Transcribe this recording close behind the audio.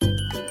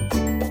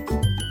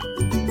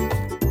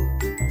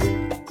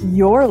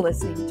You're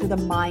listening to the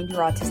Mind Your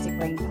Autistic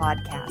Brain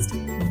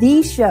podcast,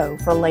 the show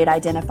for late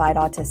identified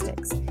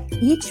autistics.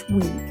 Each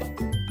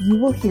week, you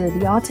will hear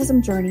the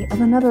autism journey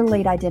of another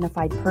late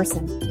identified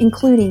person,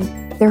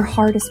 including their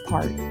hardest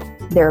part,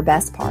 their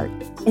best part,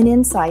 and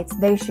insights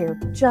they share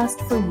just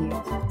for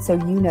you, so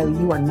you know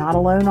you are not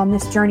alone on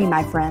this journey,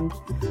 my friend.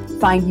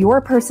 Find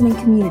your person and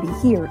community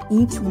here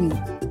each week,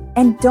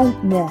 and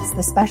don't miss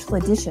the special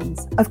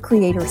editions of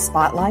Creator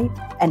Spotlight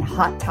and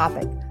Hot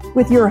Topic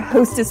with your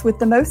hostess with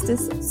the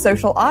mostest,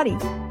 Social Audie.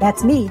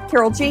 That's me,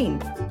 Carol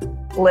Jean.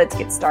 Let's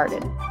get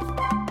started.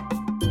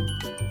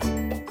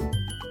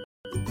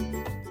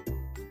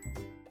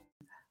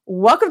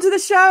 Welcome to the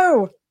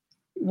show.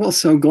 Well,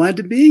 so glad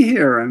to be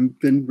here. I've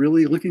been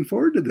really looking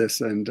forward to this,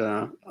 and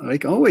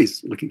like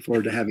always, looking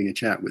forward to having a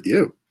chat with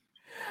you.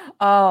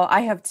 Oh,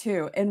 I have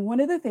too. And one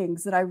of the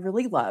things that I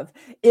really love,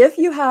 if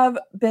you have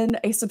been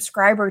a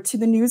subscriber to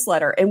the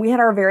newsletter, and we had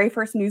our very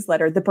first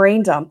newsletter, The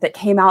Brain Dump, that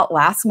came out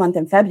last month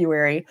in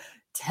February,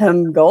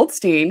 Tim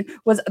Goldstein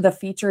was the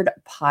featured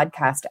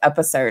podcast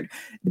episode.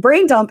 The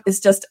Brain Dump is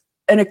just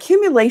an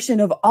accumulation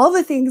of all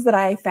the things that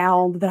I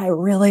found that I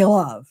really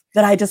love,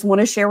 that I just want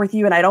to share with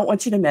you and I don't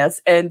want you to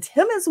miss. And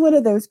Tim is one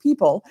of those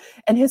people,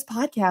 and his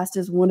podcast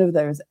is one of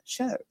those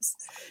shows.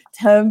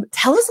 Tim,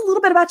 tell us a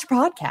little bit about your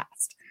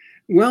podcast.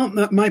 Well,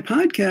 my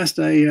podcast,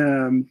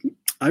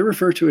 I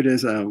refer to it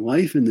as a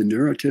life in the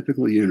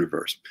neurotypical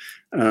universe,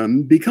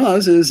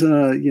 because as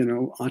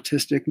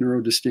autistic,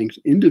 neurodistinct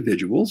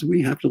individuals,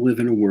 we have to live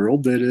in a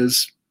world that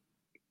is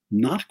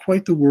not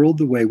quite the world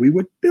the way we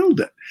would build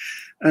it.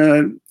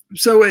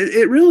 So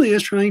it really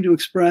is trying to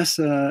express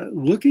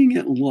looking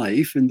at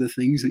life and the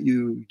things that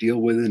you deal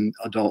with in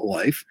adult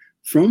life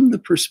from the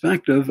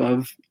perspective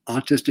of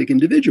autistic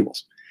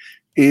individuals.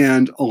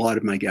 And a lot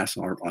of my guests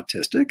are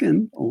autistic,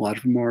 and a lot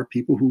of them are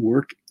people who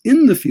work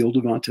in the field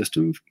of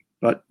autism,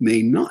 but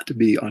may not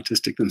be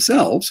autistic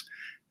themselves,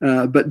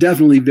 but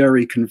definitely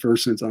very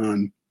conversant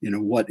on,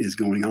 what is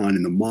going on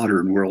in the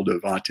modern world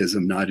of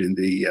autism, not in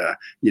the,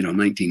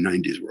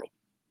 1990s world.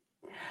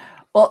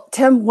 Well,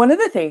 Tim, one of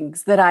the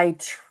things that I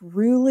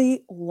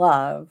truly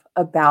love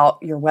about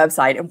your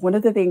website, and one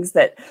of the things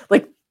that,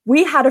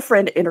 we had a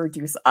friend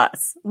introduce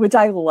us, which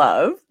I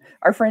love,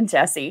 our friend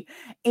Jessie,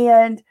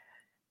 and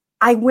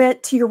I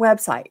went to your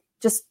website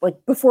just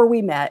before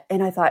we met,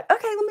 and I thought,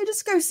 okay, let me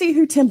just go see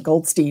who Tim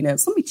Goldstein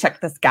is. Let me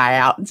check this guy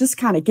out and just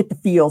kind of get the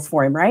feels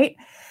for him, right?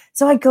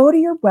 So I go to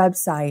your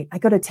website, I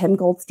go to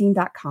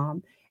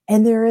timgoldstein.com,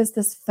 and there is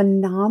this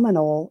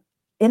phenomenal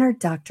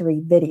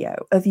introductory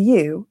video of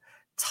you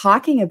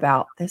talking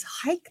about this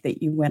hike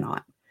that you went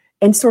on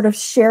and sort of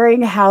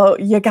sharing how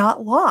you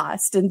got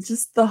lost and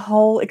just the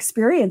whole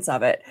experience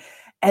of it.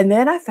 And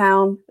then I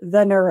found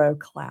the Neuro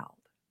Cloud.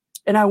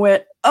 And I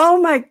went, oh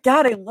my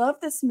God, I love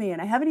this man.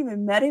 I haven't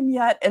even met him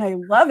yet, and I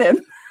love him.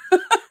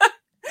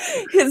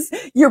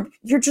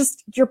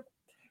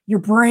 Your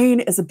brain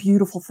is a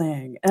beautiful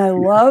thing. And I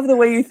love the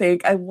way you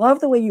think. I love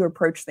the way you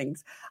approach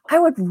things. I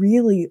would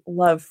really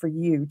love for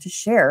you to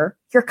share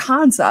your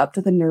concept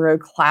of the Neuro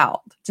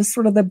Cloud. Just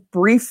sort of the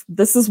brief,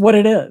 this is what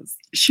it is.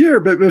 Sure,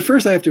 but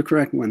first I have to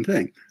correct one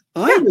thing.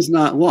 I was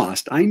not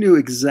lost. I knew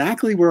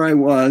exactly where I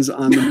was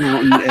on the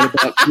mountain at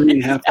about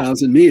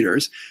 3,500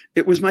 meters.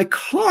 It was my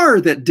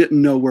car that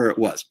didn't know where it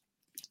was.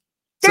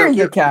 There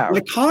you go. My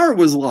car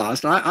was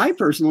lost. I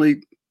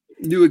personally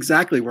knew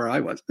exactly where I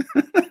was.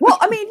 Well,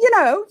 I mean,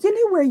 you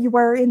knew where you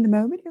were in the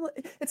moment.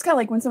 It's kind of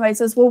like when somebody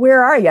says, well,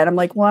 where are you? And I'm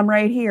like, well, I'm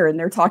right here. And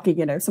they're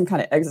talking, some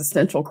kind of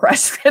existential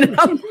question. And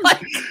I'm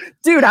like,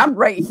 dude, I'm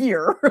right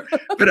here.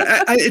 But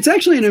it's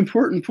actually an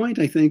important point,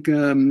 I think,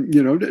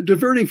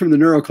 diverting from the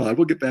NeuroCloud.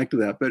 We'll get back to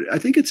that. But I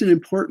think it's an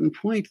important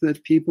point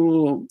that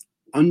people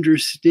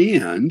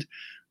understand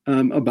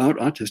about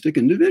autistic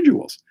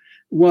individuals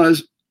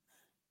was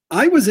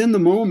I was in the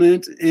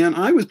moment and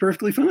I was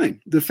perfectly fine.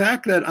 The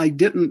fact that I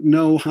didn't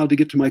know how to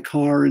get to my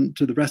car and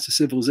to the rest of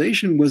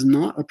civilization was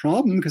not a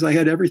problem because I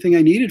had everything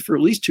I needed for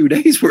at least 2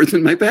 days worth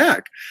in my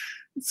bag.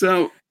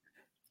 So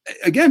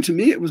again, to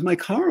me, it was my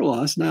car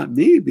lost, not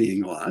me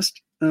being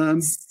lost.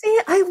 See,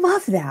 I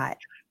love that.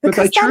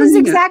 Because that is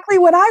exactly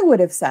what I would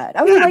have said.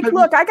 I was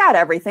look, I got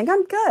everything.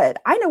 I'm good.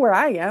 I know where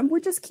I am.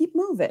 We just keep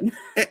moving.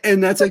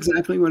 And that's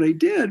exactly what I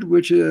did,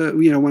 which,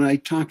 when I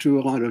talk to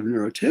a lot of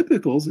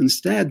neurotypicals,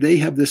 instead, they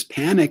have this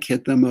panic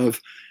hit them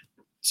of,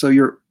 so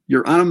you're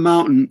on a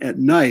mountain at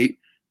night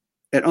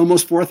at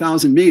almost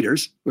 4,000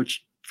 meters,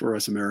 which for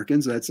us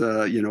Americans, that's,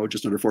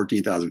 just under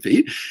 14,000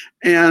 feet.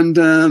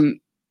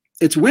 And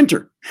it's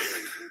winter.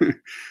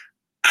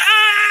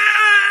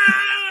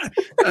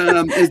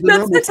 That's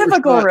the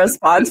typical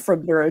response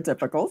from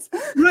neurotypicals.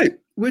 Right,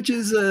 which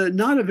is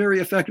not a very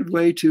effective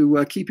way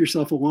to keep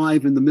yourself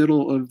alive in the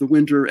middle of the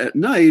winter at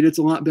night. It's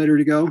a lot better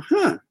to go,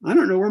 I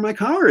don't know where my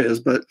car is,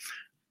 but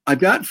I've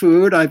got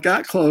food, I've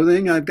got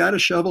clothing, I've got a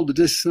shovel to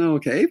just,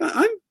 okay,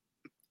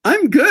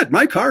 I'm good.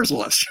 My car's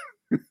lost.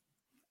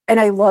 And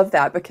I love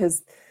that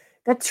because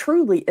that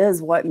truly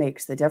is what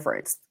makes the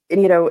difference.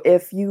 And,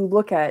 if you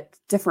look at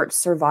different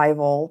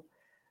survival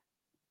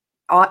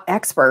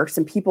experts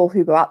and people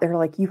who go out there are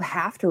like, you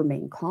have to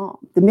remain calm.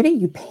 The minute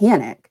you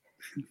panic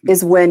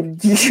is when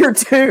you're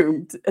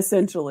doomed,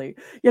 essentially.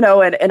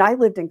 And I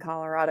lived in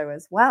Colorado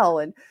as well.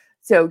 And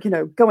so,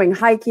 going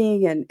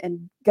hiking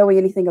and going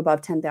anything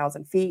above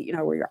 10,000 feet,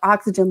 where your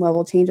oxygen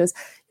level changes,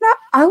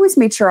 I always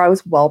made sure I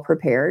was well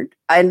prepared.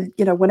 And,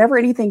 whenever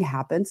anything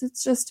happens,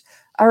 it's just,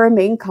 I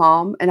remain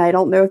calm. And I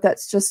don't know if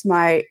that's just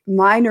my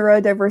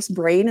neurodiverse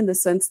brain in the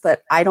sense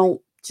that I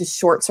don't just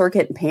short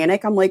circuit and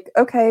panic. I'm like,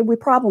 okay, we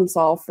problem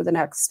solve for the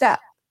next step.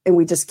 And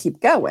we just keep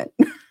going.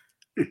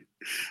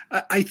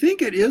 I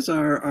think it is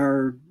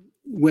our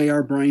way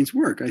our brains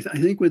work. I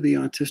think with the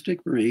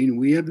autistic brain,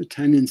 we have the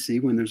tendency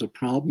when there's a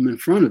problem in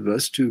front of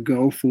us to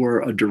go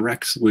for a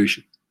direct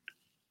solution.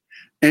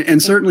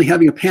 And certainly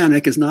having a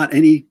panic is not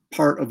any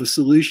part of a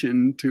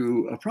solution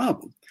to a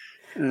problem.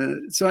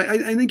 So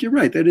I think you're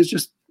right. That is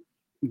just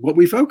what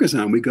we focus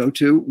on. We go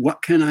to,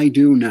 what can I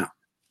do now?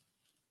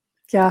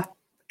 Yeah.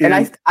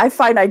 And I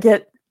find I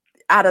get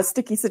out of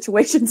sticky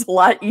situations a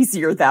lot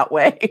easier that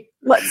way,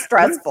 less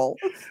stressful.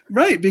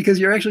 Right, because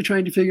you're actually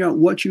trying to figure out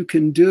what you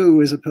can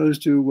do as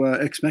opposed to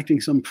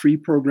expecting some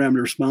pre-programmed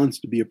response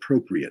to be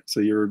appropriate. So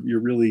you're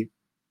really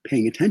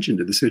paying attention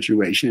to the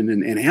situation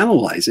and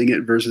analyzing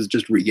it versus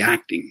just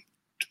reacting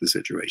to the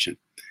situation.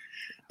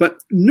 But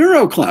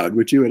NeuroCloud,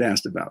 which you had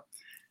asked about,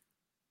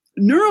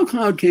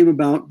 NeuroCloud came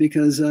about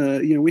because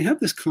we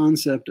have this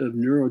concept of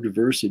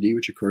neurodiversity,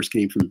 which of course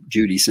came from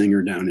Judy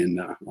Singer down in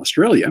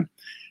Australia.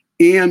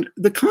 And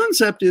the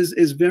concept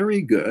is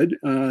very good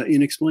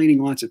in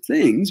explaining lots of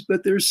things,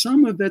 but there's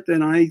some of it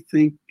that I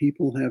think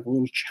people have a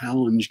little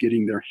challenge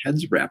getting their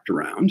heads wrapped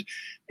around.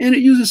 And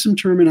it uses some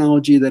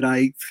terminology that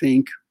I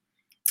think,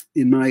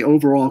 in my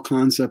overall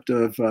concept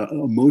of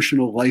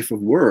emotional life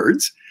of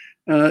words,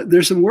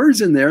 there's some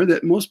words in there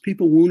that most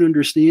people won't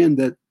understand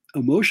that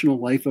emotional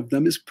life of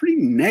them is pretty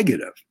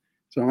negative.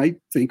 So I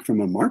think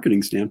from a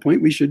marketing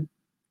standpoint, we should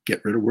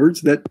get rid of words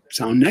that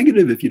sound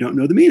negative if you don't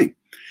know the meaning.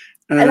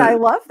 And I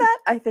love that.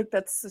 I think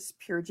that's just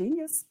pure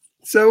genius.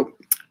 So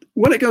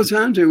what it goes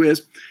down to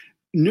is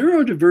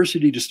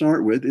neurodiversity to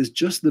start with is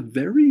just the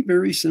very,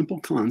 very simple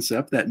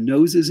concept that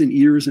noses and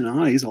ears and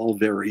eyes all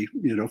vary,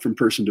 from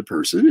person to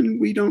person, and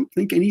we don't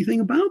think anything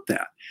about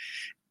that.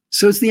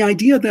 So it's the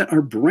idea that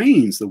our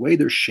brains, the way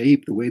they're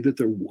shaped, the way that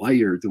they're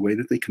wired, the way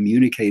that they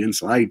communicate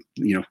inside,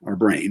 our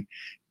brain,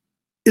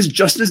 is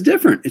just as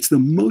different. It's the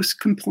most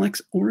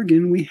complex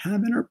organ we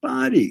have in our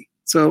body.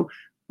 So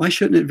why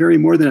shouldn't it vary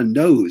more than a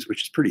nose,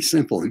 which is pretty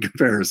simple in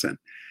comparison?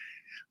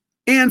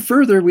 And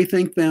further, we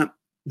think that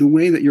the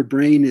way that your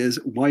brain is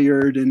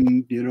wired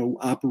and,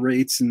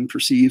 operates and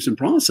perceives and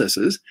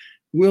processes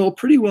will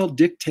pretty well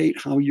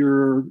dictate how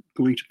you're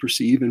going to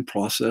perceive and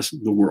process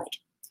the world.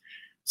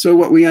 So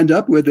what we end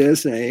up with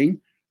is saying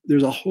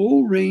there's a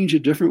whole range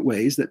of different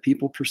ways that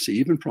people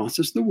perceive and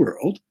process the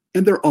world,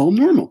 and they're all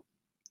normal.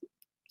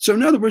 So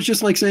in other words,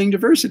 just like saying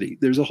diversity,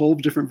 there's a whole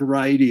different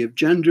variety of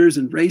genders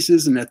and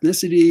races and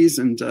ethnicities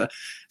and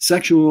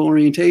sexual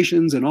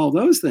orientations and all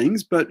those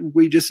things, but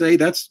we just say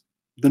that's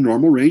the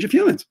normal range of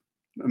humans.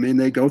 I mean,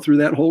 they go through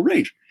that whole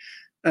range.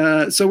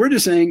 So we're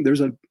just saying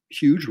there's a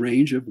huge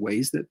range of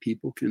ways that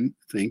people can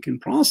think and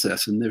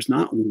process, and there's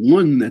not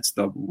one that's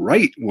the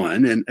right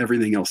one and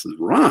everything else is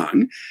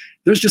wrong.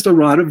 There's just a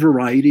lot of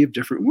variety of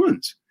different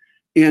ones.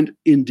 And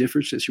in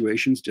different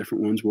situations,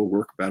 different ones will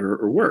work better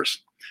or worse.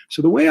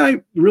 So the way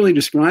I really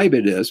describe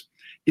it is,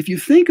 if you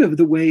think of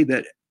the way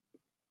that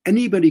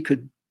anybody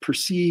could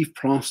perceive,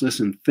 process,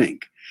 and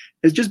think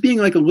as just being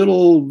like a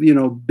little,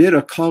 bit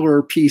of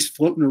color piece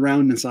floating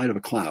around inside of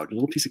a cloud, a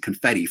little piece of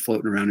confetti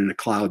floating around in a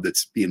cloud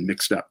that's being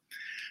mixed up.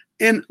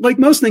 And like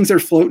most things, they're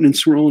floating and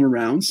swirling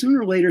around.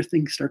 Sooner or later,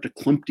 things start to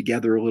clump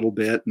together a little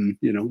bit and,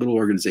 little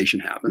organization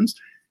happens.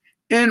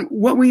 And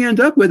what we end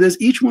up with is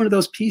each one of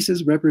those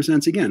pieces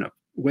represents, again, a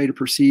way to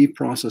perceive,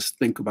 process,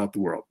 think about the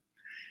world.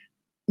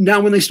 Now,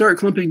 when they start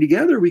clumping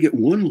together, we get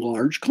one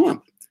large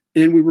clump,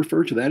 and we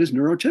refer to that as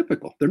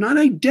neurotypical. They're not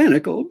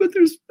identical, but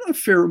there's a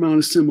fair amount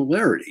of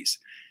similarities.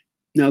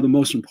 Now, the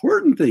most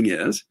important thing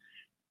is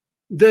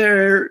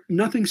there's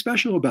nothing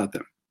special about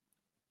them.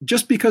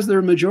 Just because they're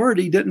a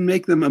majority didn't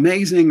make them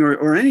amazing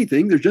or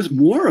anything. There's just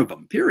more of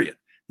them, period.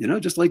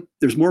 Just like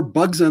there's more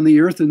bugs on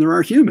the earth than there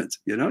are humans.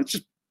 It's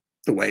just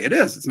the way it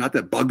is. It's not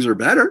that bugs are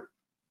better.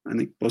 I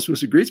think most of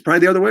us agree it's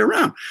probably the other way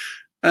around.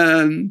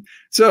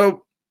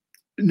 So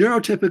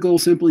neurotypical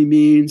simply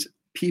means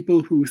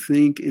people who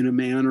think in a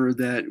manner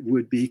that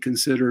would be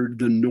considered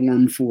the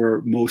norm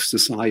for most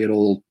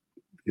societal,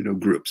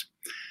 groups.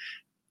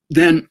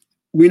 Then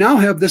we now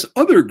have this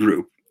other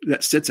group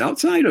that sits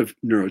outside of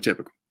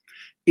neurotypical.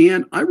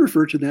 And I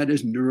refer to that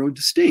as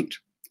neurodistinct.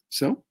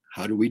 So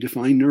how do we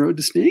define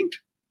neurodistinct?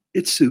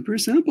 It's super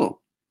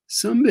simple.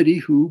 Somebody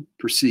who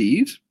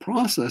perceives,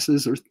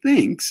 processes, or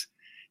thinks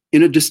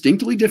in a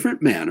distinctly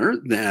different manner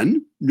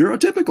than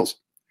neurotypicals.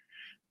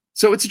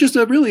 So it's just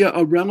really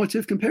a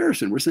relative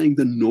comparison. We're saying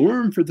the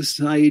norm for the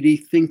society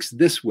thinks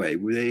this way.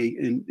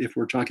 And if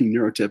we're talking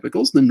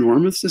neurotypicals, the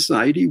norm of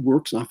society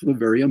works off of a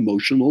very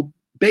emotional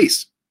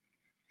base.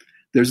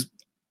 There's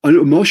an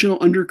emotional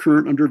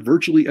undercurrent under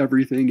virtually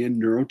everything in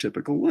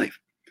neurotypical life.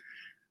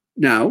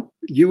 Now,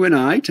 you and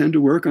I tend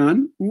to work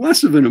on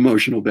less of an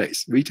emotional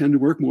base. We tend to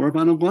work more of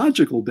on a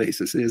logical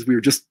basis, as we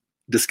were just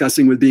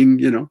discussing with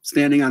being,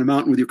 standing on a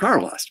mountain with your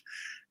car lost,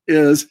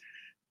 is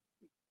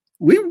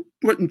we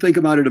wouldn't think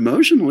about it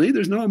emotionally.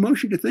 There's no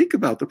emotion to think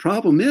about. The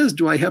problem is,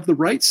 do I have the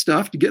right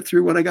stuff to get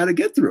through what I got to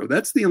get through?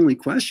 That's the only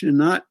question,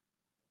 not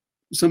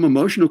some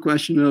emotional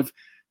question of,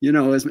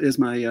 is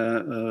my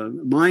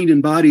mind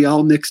and body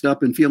all mixed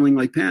up and feeling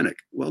like panic?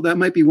 Well, that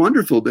might be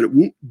wonderful, but it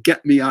won't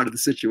get me out of the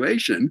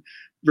situation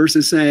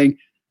versus saying,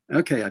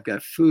 okay, I've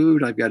got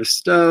food, I've got a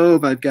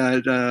stove, I've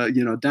got,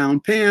 down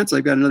pants,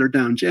 I've got another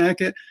down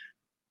jacket.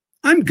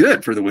 I'm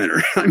good for the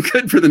winter. I'm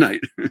good for the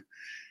night.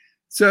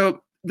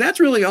 So that's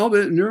really all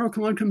that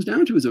NeuroColon comes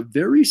down to, is a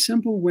very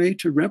simple way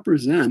to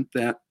represent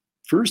that,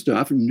 first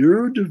off,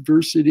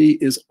 neurodiversity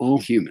is all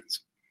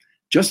humans,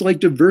 just like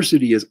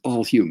diversity is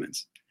all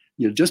humans.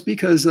 Just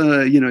because,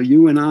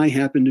 you and I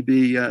happen to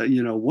be,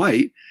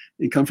 white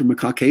and come from a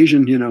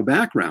Caucasian,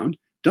 background,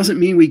 doesn't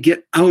mean we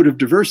get out of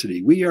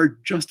diversity. We are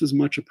just as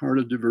much a part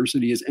of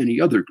diversity as any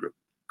other group.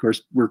 Of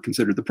course, we're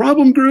considered the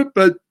problem group,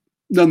 but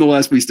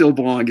nonetheless, we still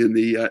belong in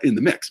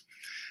the mix.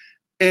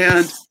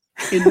 And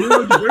in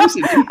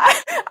neurodiversity,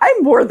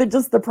 I'm more than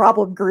just the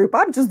problem group.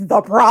 I'm just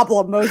the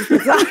problem most of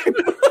the time.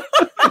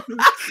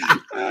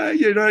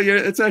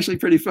 It's actually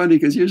pretty funny,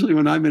 because usually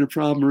when I'm in a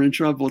problem or in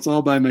trouble, it's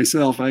all by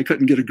myself. I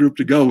couldn't get a group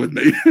to go with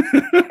me.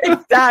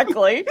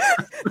 Exactly.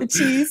 The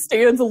cheese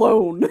stands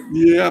alone.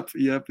 Yep.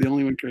 The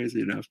only one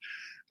crazy enough.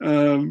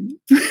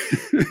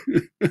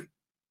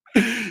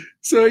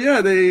 So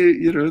yeah,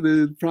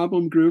 the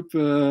problem group,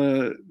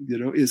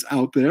 is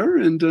out there,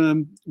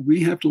 and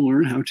we have to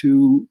learn how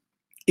to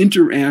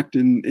interact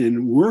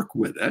and work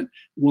with it,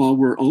 while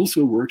we're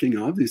also working,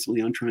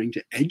 obviously, on trying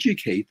to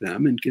educate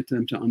them and get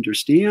them to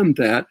understand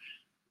that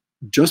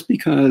just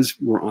because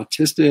we're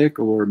autistic,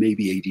 or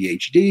maybe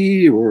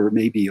ADHD, or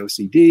maybe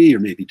OCD, or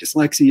maybe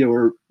dyslexia,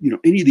 or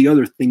any of the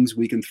other things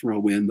we can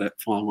throw in that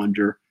fall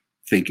under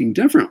thinking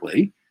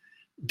differently,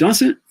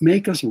 doesn't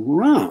make us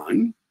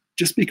wrong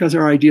just because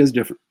our idea is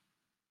different.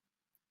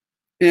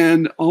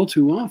 And all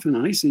too often,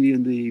 I see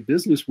in the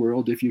business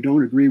world, if you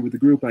don't agree with the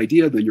group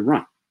idea, then you're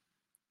wrong.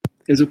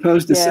 As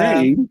opposed to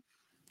saying,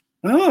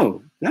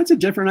 oh, that's a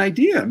different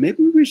idea.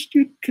 Maybe we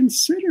should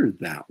consider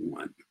that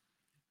one.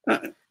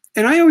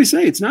 And I always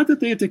say, it's not that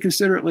they have to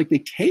consider it like they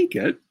take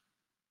it.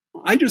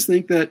 I just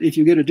think that if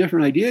you get a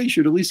different idea, you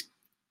should at least,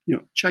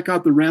 check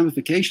out the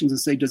ramifications and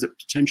say, does it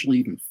potentially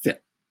even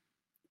fit?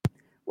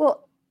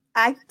 Well,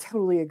 I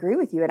totally agree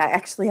with you. And I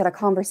actually had a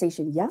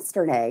conversation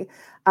yesterday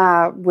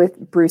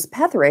with Bruce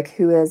Petherick,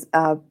 who is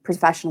a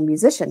professional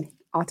musician,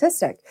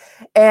 autistic.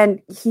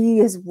 And he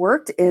has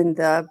worked in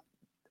the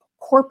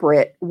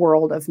corporate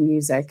world of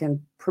music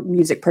and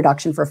music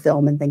production for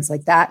film and things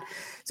like that.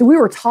 So we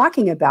were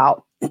talking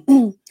about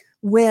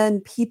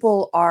when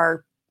people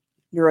are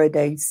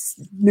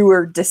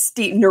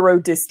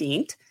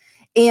neurodistinct,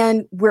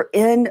 and we're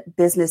in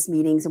business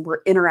meetings and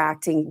we're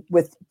interacting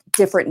with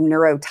different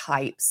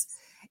neurotypes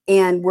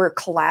and we're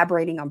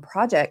collaborating on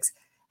projects,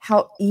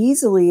 how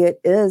easily it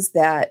is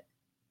that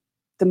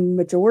the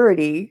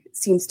majority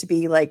seems to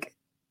be like,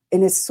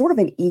 and it's sort of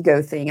an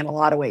ego thing in a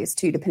lot of ways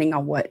too, depending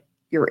on what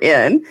you're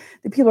in.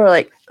 The people are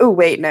like, oh,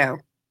 wait, no,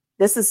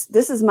 this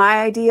is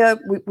my idea.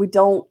 We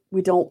don't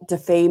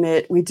defame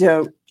it. We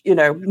don't,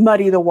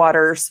 muddy the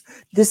waters.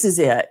 This is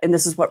it. And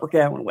this is what we're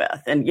going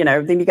with. And,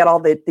 then you got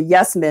all the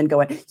yes men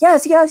going,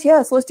 yes,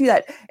 let's do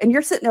that. And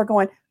you're sitting there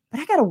going,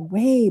 but I got a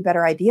way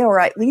better idea, or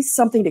at least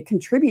something to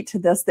contribute to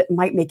this that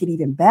might make it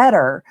even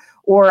better.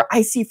 Or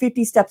I see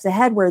 50 steps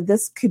ahead where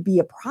this could be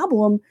a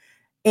problem.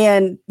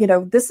 And,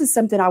 this is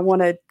something I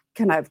want to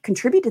kind of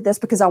contribute to this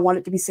because I want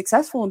it to be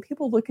successful. And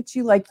people look at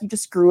you like you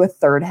just grew a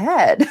third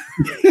head.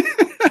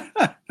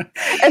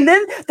 And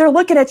then they're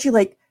looking at you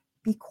like,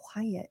 be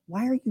quiet.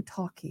 Why are you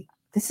talking?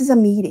 This is a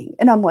meeting.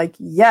 And I'm like,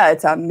 yeah,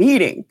 it's a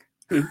meeting.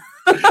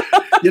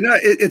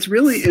 It's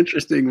really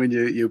interesting when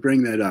you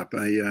bring that up.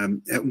 I,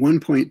 at one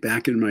point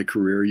back in my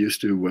career,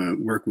 used to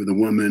work with a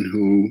woman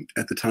who,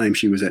 at the time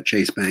she was at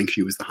Chase Bank,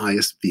 she was the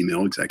highest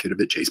female executive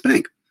at Chase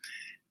Bank.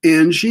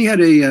 And she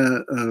had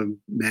a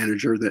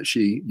manager that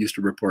she used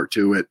to report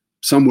to at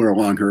somewhere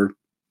along her,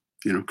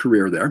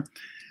 career there,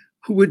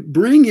 who would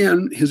bring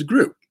in his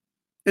group.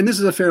 And this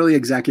is a fairly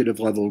executive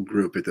level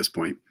group at this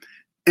point.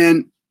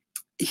 And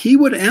he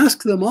would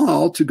ask them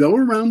all to go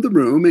around the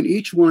room and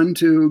each one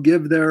to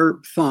give their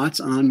thoughts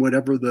on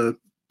whatever the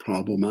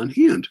problem on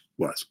hand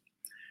was.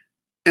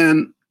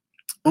 And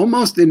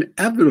almost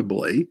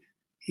inevitably,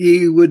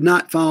 he would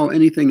not follow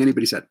anything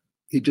anybody said.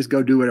 He'd just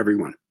go do whatever he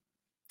wanted.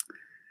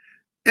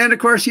 And of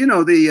course,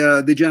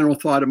 the general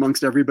thought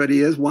amongst everybody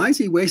is, why is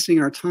he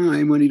wasting our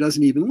time when he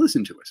doesn't even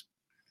listen to us?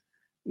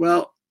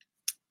 Well,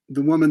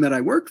 the woman that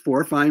I worked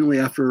for finally,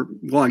 after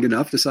long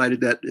enough,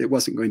 decided that it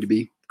wasn't going to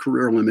be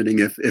career limiting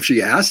if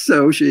she asked.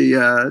 So she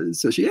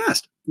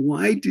asked,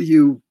 why do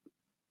you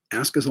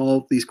ask us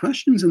all these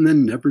questions and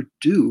then never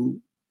do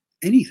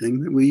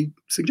anything that we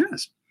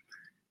suggest?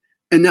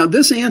 And now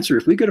this answer,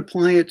 if we could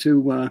apply it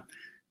to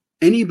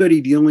anybody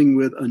dealing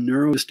with a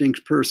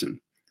neurodistinct person,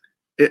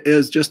 it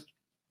is just,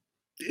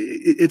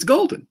 it's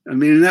golden. I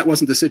mean, and that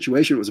wasn't the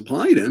situation it was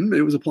applied in.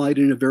 It was applied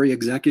in a very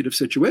executive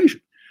situation.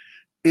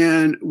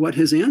 And what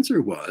his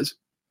answer was,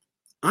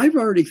 I've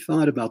already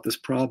thought about this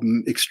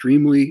problem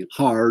extremely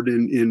hard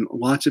in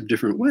lots of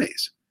different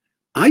ways.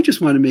 I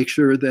just want to make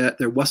sure that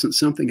there wasn't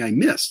something I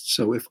missed.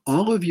 So if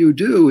all of you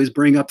do is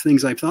bring up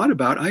things I've thought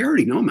about, I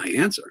already know my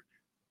answer.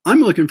 I'm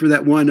looking for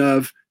that one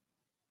of,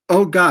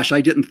 oh gosh,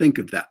 I didn't think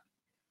of that.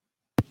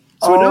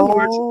 So in other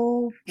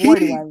words,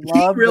 he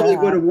really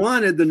would have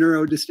wanted the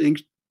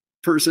neurodistinct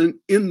person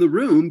in the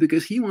room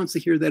because he wants to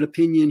hear that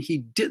opinion he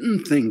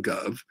didn't think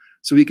of.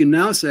 So he can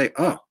now say,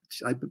 oh,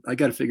 I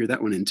got to figure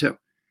that one in too.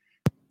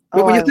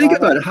 But when you think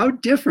about it, how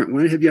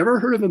different. Have you ever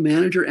heard of a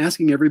manager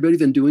asking everybody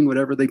then doing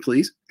whatever they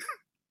please?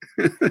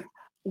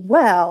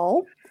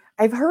 Well,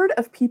 I've heard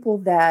of people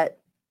that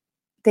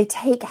they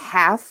take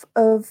half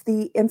of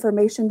the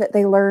information that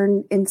they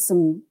learn in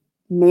some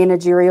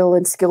managerial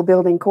and skill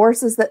building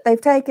courses that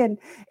they've taken.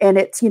 And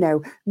it's,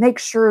 make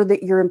sure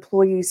that your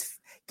employees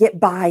get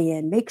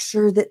buy-in, make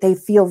sure that they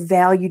feel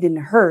valued and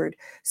heard.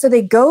 So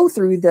they go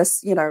through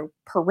this,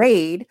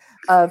 parade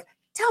of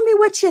tell me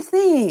what you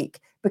think,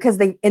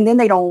 and then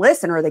they don't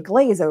listen or they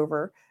glaze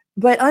over.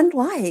 But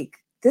unlike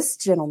this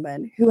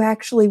gentleman who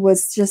actually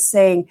was just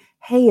saying,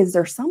 hey, is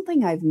there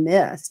something I've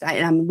missed?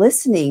 I'm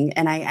listening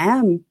and I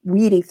am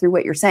weeding through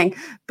what you're saying,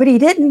 but he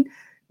didn't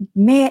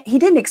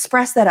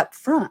express that up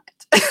front.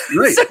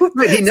 Right.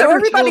 He never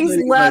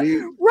everybody's left.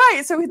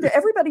 Right. So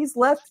everybody's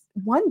left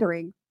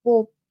wondering,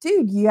 well,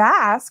 dude, you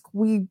ask,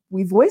 we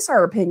voice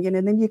our opinion,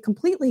 and then you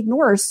completely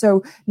ignore us.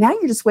 So now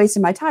you're just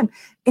wasting my time.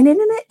 And isn't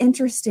it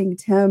interesting,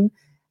 Tim,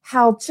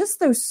 how just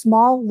those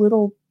small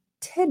little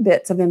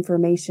tidbits of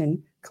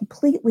information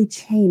completely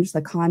change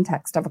the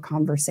context of a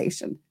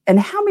conversation? And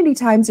how many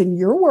times in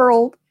your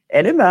world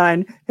and in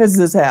mine has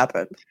this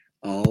happened?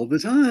 All the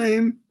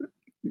time.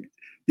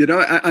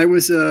 I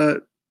was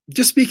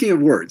just speaking of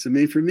words. I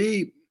mean, for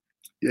me,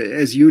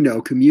 as you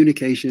know,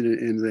 communication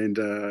and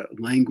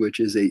language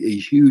is a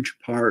huge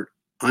part,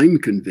 I'm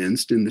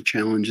convinced, in the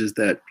challenges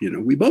that,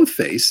 we both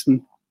face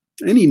and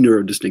any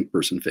neurodistinct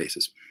person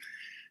faces.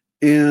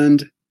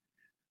 And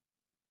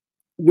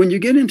when you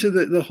get into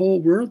the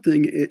whole word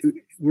thing,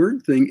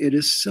 it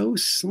is so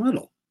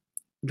subtle.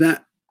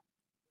 That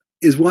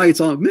is why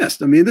it's all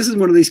missed. I mean, this is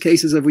one of these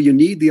cases of where you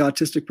need the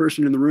autistic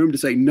person in the room to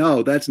say,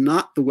 no, that's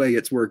not the way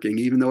it's working,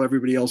 even though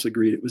everybody else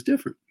agreed it was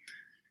different.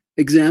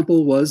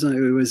 Example was I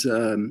was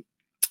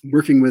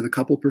working with a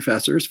couple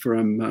professors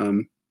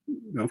from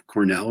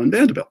Cornell and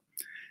Vanderbilt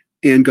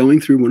and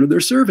going through one of their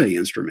survey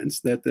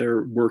instruments that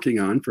they're working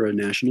on for a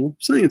National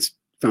Science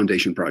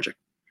Foundation project.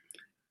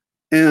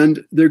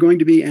 And they're going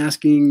to be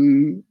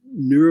asking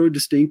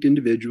neurodistinct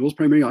individuals,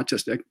 primarily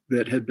autistic,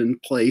 that have been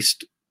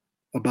placed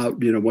about,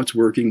 what's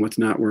working, what's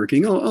not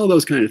working, all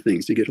those kind of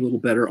things to get a little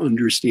better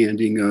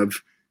understanding of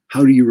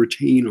how do you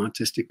retain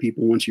autistic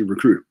people once you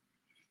recruit.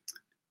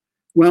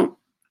 Well,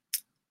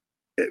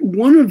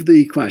 one of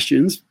the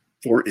questions,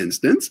 for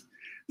instance,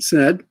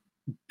 said,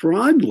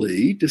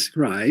 broadly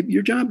describe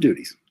your job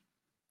duties.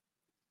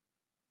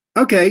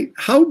 Okay,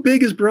 how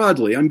big is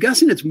broadly? I'm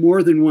guessing it's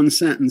more than one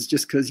sentence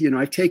just because,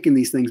 I've taken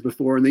these things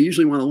before and they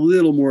usually want a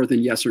little more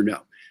than yes or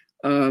no.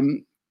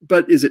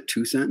 But is it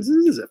 2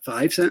 sentences? Is it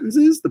 5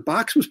 sentences? The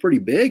box was pretty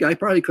big. I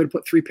probably could have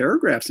put 3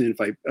 paragraphs in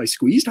if I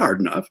squeezed hard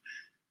enough.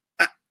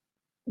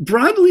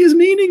 Broadly is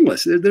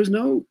meaningless. There's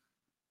no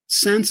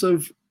sense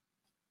of,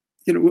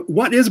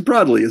 what is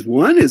broadly? Is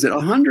 1? Is it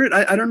 100?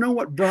 I don't know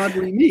what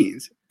broadly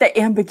means. The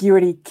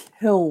ambiguity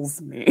kills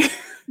me.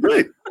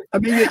 Right. I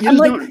mean, I'm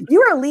like,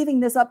 you are leaving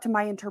this up to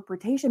my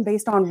interpretation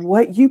based on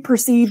what you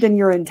perceived and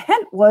your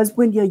intent was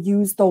when you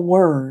used the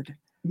word.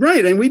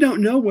 Right. And we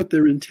don't know what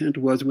their intent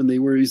was when they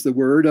used the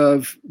word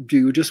of, do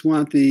you just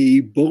want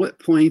the bullet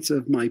points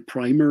of my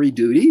primary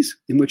duties?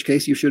 In which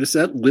case you should have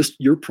said, list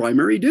your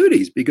primary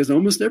duties, because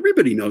almost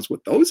everybody knows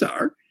what those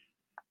are,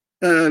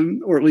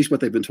 or at least what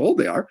they've been told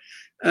they are.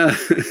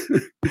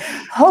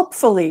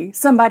 Hopefully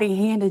somebody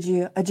handed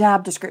you a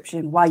job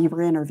description while you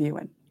were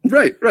interviewing.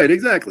 Right,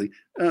 exactly.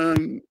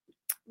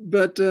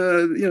 But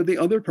the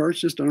other parts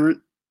just aren't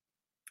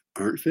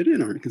fit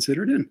in, aren't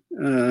considered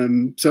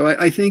in. So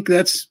I think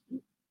that's,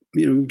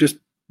 just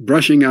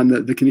brushing on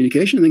the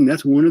communication thing.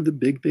 That's one of the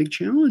big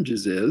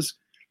challenges, is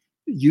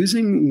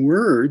using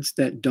words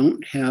that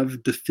don't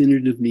have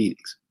definitive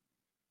meanings.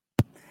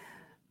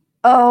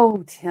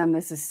 Oh, Tim,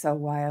 this is so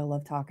why I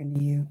love talking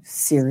to you.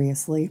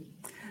 Seriously,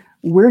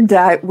 we're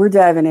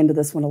diving into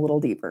this one a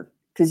little deeper.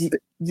 Because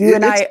you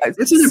and I,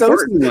 it's an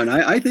important one.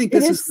 I think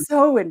this is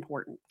so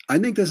important. I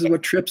think this is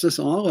what trips us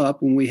all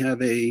up when we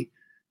have a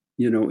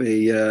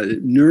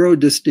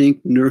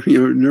neurodistinct,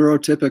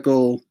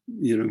 neurotypical,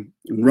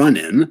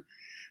 run-in.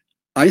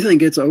 I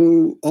think it's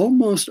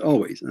almost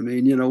always. I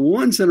mean,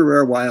 once in a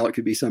rare while it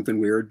could be something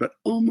weird, but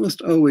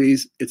almost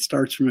always it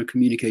starts from a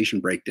communication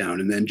breakdown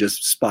and then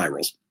just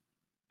spirals.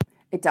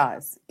 It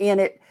does,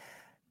 and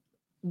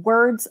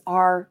words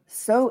are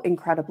so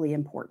incredibly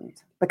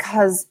important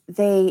because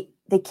they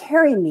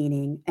carry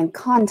meaning and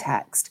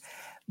context,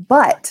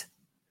 but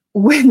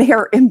when they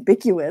are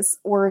ambiguous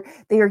or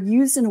they are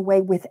used in a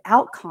way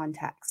without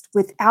context,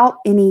 without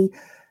any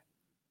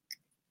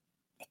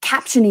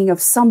captioning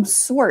of some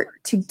sort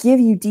to give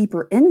you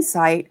deeper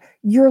insight,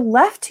 you're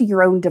left to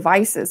your own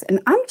devices.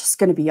 And I'm just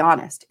going to be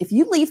honest. If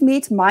you leave me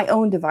to my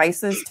own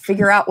devices to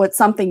figure out what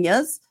something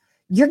is,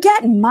 you're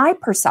getting my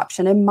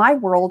perception in my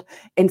world.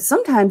 And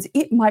sometimes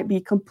it might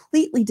be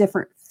completely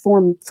different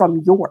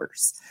from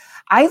yours.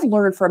 I've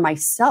learned for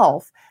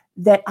myself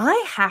that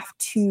I have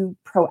to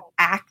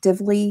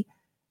proactively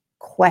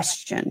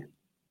question.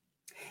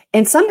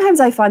 And sometimes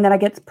I find that I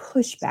get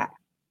pushback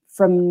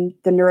from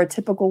the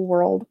neurotypical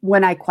world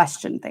when I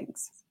question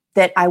things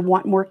that I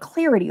want more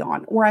clarity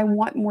on, or I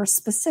want more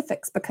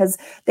specifics because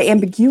the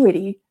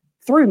ambiguity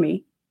threw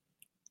me.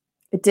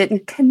 It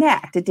didn't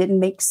connect. It didn't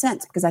make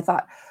sense because I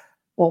thought,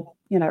 well,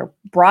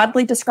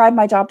 broadly describe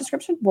my job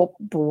description. Well,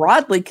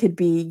 broadly could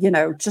be,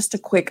 just a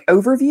quick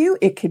overview.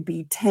 It could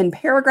be 10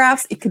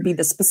 paragraphs. It could be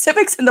the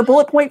specifics and the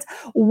bullet points.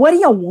 What do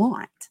you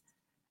want?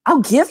 I'll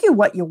give you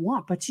what you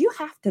want, but you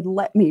have to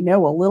let me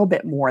know a little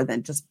bit more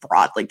than just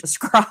broadly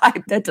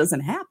describe. That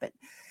doesn't happen.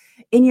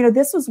 And,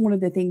 this was one of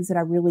the things that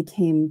I really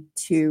came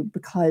to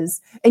because,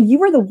 and you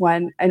were the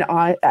one, and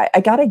I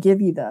got to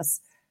give you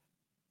this.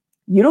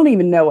 You don't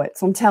even know it.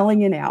 So I'm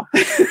telling you now.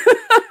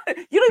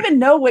 You don't even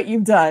know what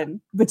you've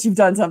done, but you've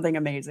done something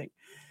amazing.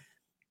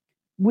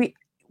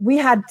 We've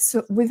had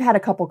a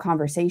couple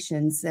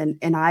conversations and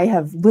I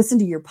have listened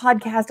to your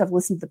podcast. I've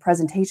listened to the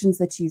presentations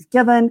that you've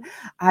given.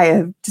 I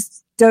have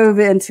just dove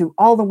into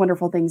all the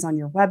wonderful things on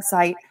your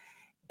website.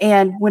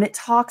 And when it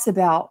talks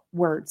about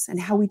words and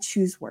how we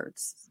choose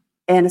words,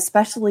 and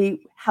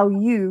especially how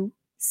you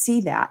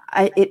see that,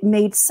 it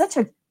made such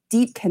a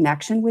deep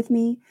connection with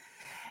me.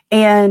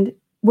 And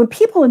when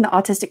people in the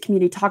autistic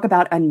community talk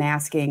about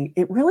unmasking,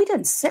 it really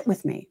didn't sit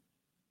with me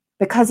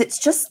because it's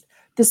just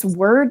this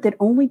word that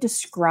only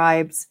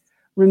describes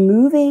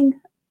removing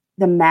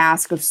the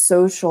mask of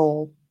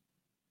social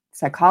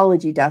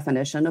psychology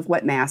definition of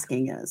what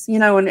masking is.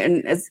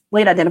 And as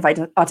late identified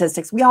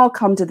autistics, we all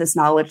come to this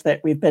knowledge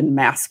that we've been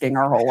masking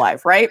our whole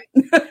life, right?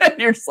 And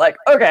you're just like,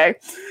 okay,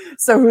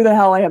 so who the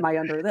hell am I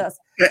under this?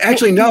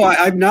 Actually, no,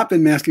 I've not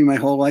been masking my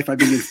whole life. I've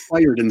been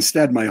inspired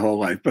instead my whole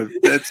life, but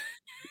that's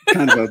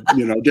kind of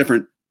a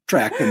different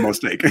track than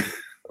most take.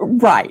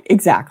 Right,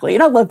 exactly.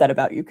 And I love that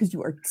about you because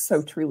you are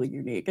so truly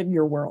unique in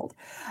your world.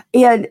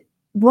 And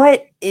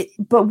what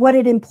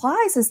it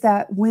implies is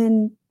that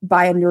when,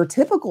 by a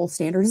neurotypical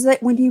standard, is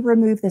that when you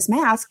remove this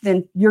mask,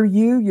 then you're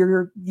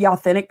the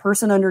authentic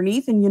person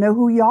underneath and you know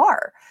who you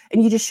are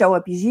and you just show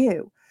up as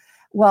you.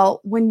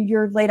 Well, when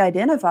you're late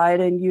identified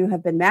and you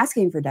have been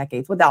masking for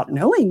decades without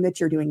knowing that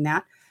you're doing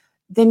that,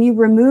 then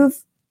you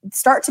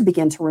start to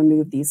begin to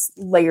remove these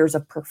layers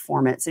of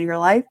performance in your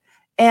life.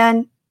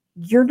 And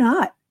you're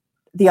not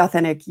the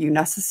authentic you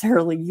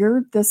necessarily.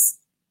 You're this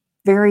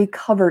very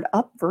covered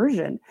up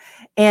version.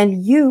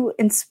 And you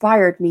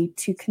inspired me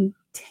to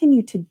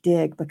continue to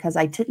dig because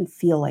I didn't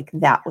feel like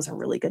that was a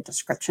really good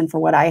description for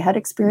what I had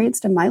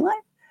experienced in my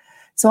life.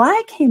 So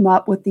I came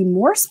up with the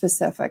more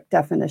specific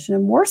definition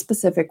and more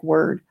specific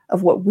word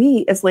of what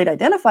we as late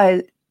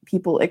identified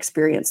people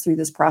experience through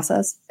this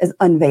process as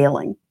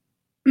unveiling.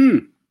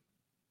 That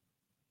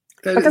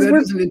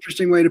is an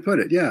interesting way to put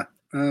it. Yeah.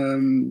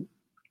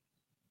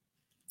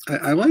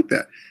 I like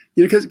that.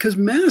 Because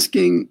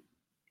masking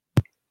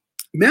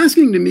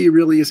to me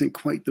really isn't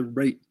quite the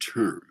right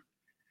term.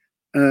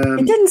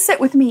 It didn't sit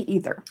with me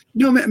either.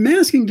 No,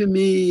 masking to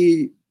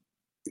me,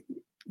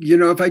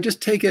 if I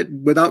just take it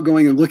without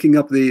going and looking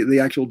up the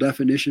actual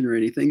definition or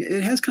anything,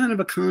 it has kind of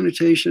a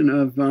connotation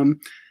of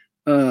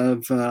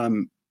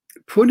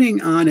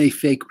putting on a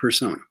fake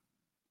persona.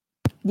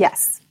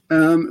 Yes.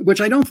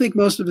 Which I don't think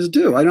most of us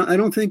do. I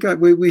don't think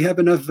we have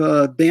enough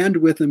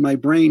bandwidth in my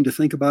brain to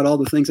think about all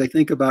the things I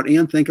think about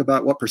and think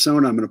about what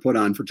persona I'm going to put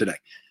on for today.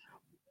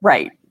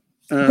 Right.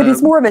 But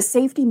it's more of a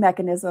safety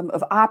mechanism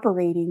of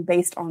operating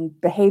based on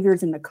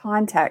behaviors in the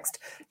context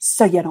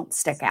so you don't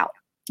stick out.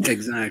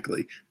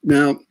 Exactly.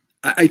 Now,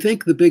 I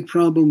think the big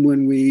problem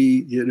when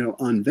we,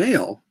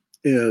 unveil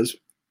is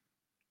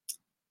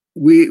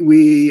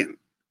we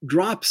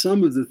drop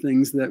some of the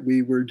things that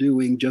we were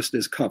doing just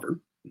as cover,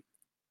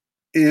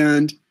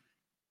 and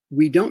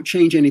we don't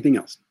change anything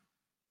else.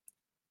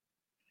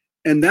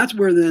 And that's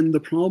where then the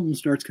problem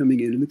starts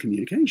coming in the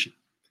communication.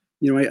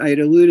 I had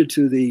alluded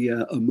to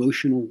the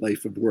emotional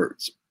life of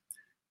words.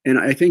 And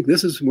I think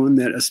this is one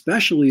that,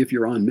 especially if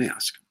you're on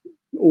mask,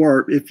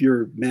 or if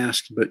you're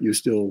masked, but you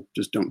still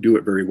just don't do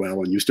it very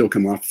well, and you still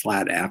come off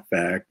flat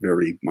affect,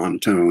 very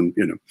monotone,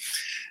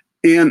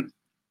 And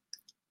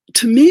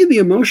to me, the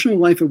emotional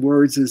life of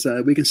words is,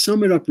 we can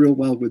sum it up real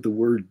well with the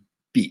word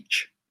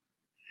beach.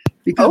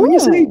 Because when you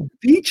say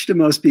beach to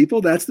most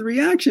people, that's the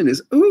reaction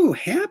is, ooh,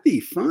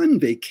 happy, fun,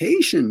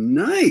 vacation,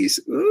 nice,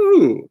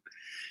 ooh.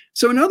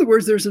 So in other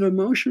words, there's an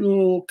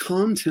emotional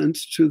content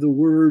to the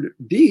word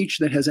beach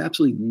that has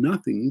absolutely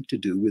nothing to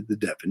do with the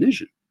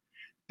definition.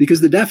 Because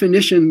the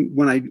definition,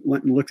 when I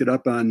went and looked it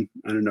up on,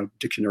 I don't know,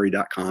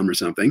 dictionary.com or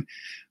something,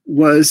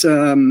 was,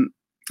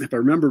 if I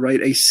remember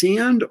right, a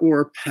sand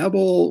or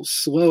pebble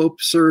slope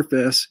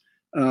surface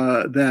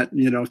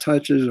that,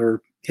 touches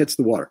or hits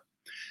the water.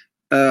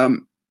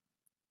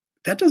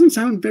 That doesn't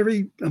sound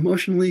very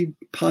emotionally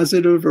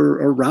positive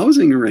or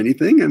arousing or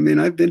anything. I mean,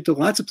 I've been to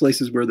lots of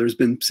places where there's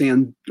been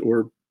sand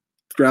or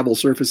gravel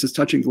surfaces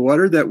touching the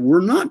water that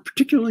were not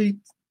particularly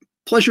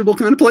pleasurable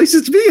kind of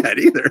places to be at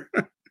either.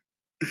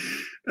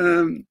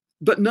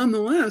 But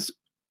nonetheless,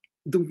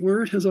 the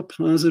word has a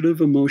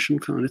positive emotional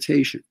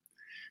connotation.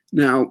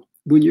 Now,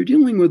 when you're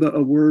dealing with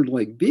a word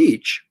like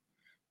beach,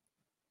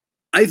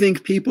 I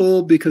think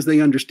people, because they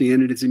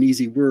understand it, it's an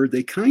easy word,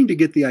 they kind of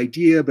get the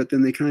idea, but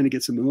then they kind of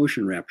get some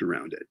emotion wrapped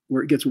around it.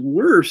 Where it gets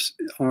worse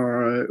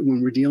are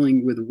when we're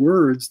dealing with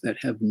words that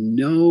have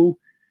no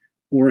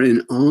or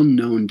an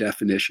unknown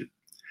definition.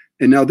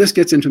 And now this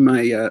gets into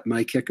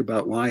my kick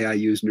about why I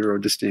use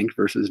neurodistinct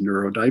versus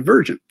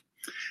neurodivergent.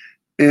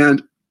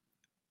 And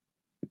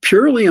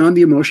purely on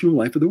the emotional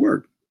life of the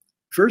word.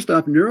 First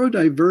off,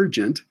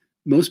 neurodivergent,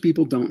 most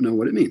people don't know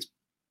what it means.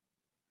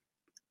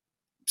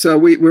 So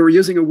we were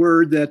using a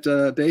word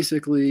that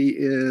basically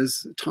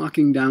is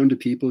talking down to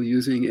people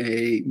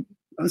using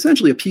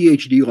essentially a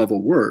PhD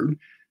level word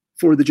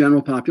for the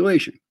general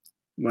population.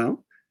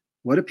 Well,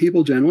 what do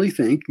people generally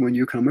think when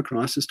you come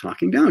across as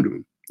talking down to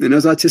them? And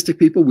as autistic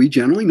people, we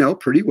generally know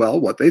pretty well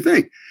what they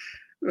think,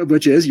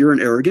 which is you're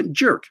an arrogant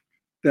jerk.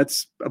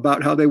 That's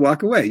about how they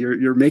walk away.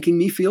 You're making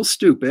me feel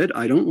stupid.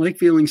 I don't like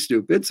feeling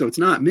stupid. So it's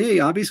not me.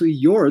 Obviously,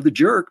 you're the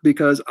jerk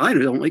because I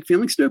don't like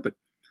feeling stupid.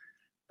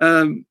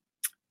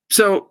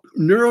 So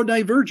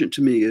neurodivergent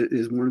to me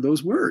is one of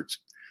those words,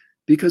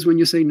 because when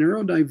you say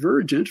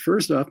neurodivergent,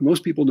 first off,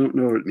 most people don't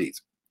know what it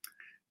means.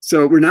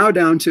 So we're now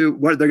down to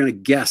what they're going to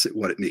guess at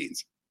what it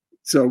means.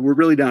 So we're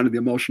really down to the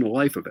emotional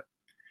life of it.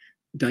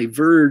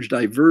 Diverge,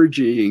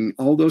 diverging,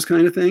 all those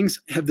kind of things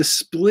have the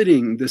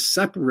splitting, this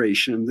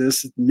separation,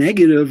 this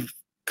negative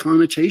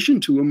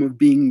connotation to them of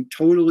being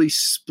totally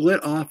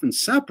split off and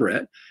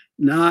separate,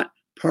 not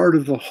part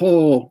of the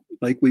whole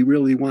like we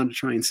really want to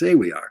try and say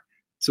we are.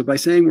 So by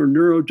saying we're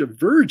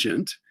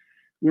neurodivergent,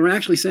 we're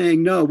actually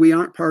saying, no, we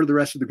aren't part of the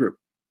rest of the group.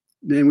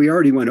 And we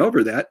already went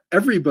over that.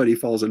 Everybody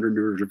falls under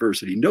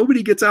neurodiversity.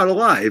 Nobody gets out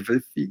alive.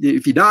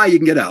 If you die, you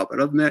can get out. But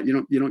other than that,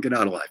 you don't get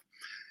out alive.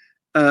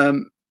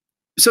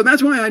 So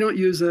that's why I don't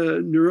use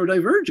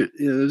neurodivergent,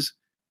 is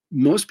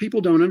most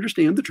people don't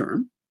understand the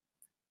term.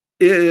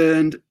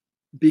 And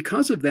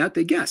because of that,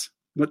 they guess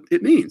what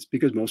it means,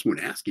 because most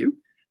won't ask you.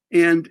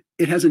 And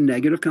it has a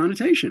negative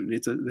connotation.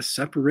 It's the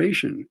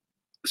separation.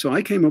 So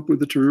I came up with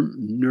the term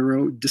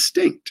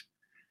neurodistinct.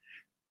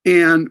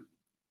 And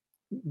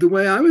the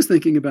way I was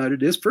thinking about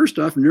it is, first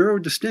off,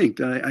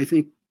 neurodistinct. I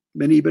think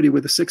anybody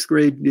with a sixth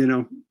grade,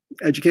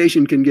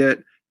 education can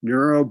get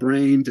neuro,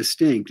 brain,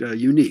 distinct,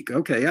 unique.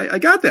 Okay, I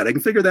got that. I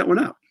can figure that one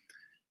out.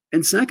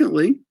 And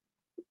secondly,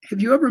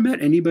 have you ever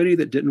met anybody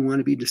that didn't want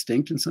to be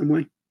distinct in some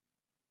way?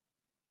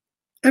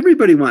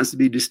 Everybody wants to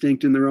be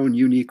distinct in their own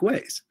unique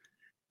ways.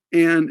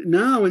 And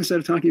now, instead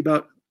of talking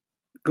about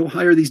go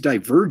hire these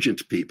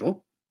divergent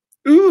people,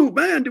 ooh,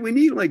 man, do we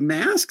need like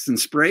masks and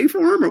spray for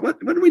them? Or what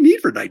do we need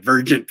for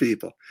divergent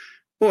people?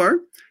 Or,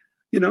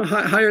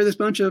 hire this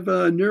bunch of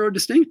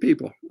neurodistinct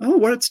people. Oh,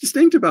 what's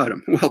distinct about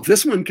them? Well,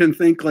 this one can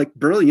think like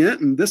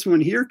brilliant, and this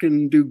one here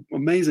can do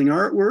amazing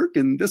artwork,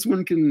 and this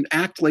one can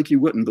act like you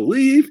wouldn't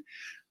believe.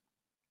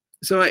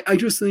 So I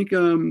just think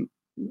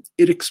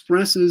it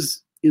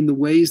expresses in the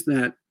ways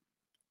that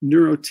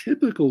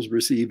neurotypicals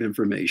receive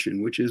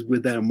information, which is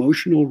with that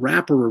emotional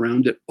wrapper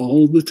around it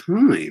all the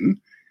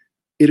time.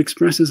 It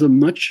expresses a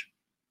much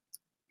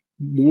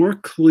more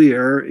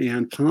clear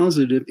and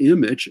positive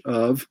image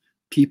of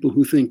people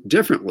who think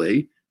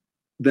differently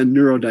than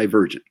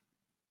neurodivergent.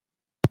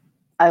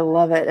 I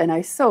love it. And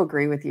I so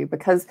agree with you,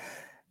 because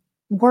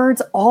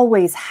words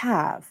always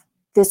have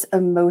this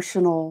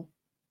emotional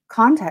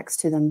context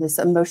to them, this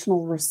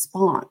emotional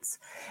response.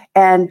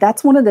 And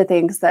that's one of the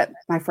things that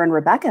my friend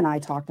Rebecca and I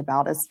talked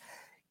about is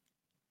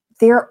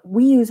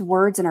we use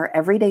words in our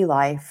everyday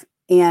life,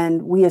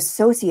 and we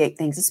associate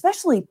things,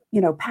 especially,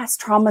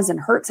 past traumas and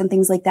hurts and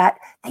things like that.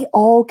 They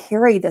all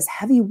carry this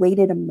heavy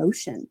weighted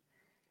emotion,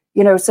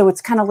 so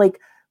it's kind of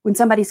like when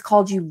somebody's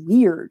called you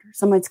weird,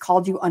 someone's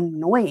called you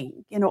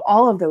annoying,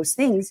 all of those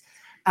things.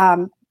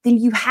 Then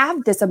you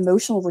have this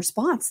emotional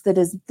response that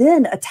is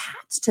then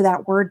attached to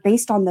that word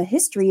based on the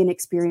history and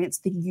experience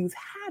that you've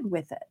had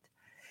with it.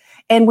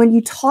 And when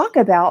you talk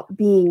about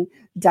being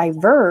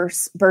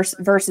diverse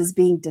versus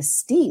being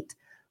distinct,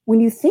 when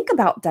you think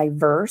about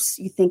diverse,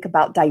 you think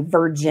about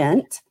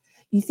divergent,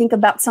 you think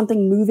about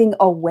something moving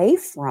away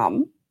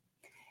from.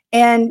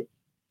 And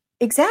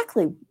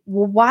exactly,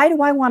 well, why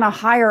do I want to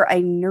hire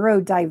a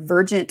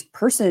neurodivergent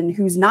person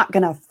who's not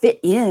going to fit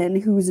in,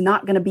 who's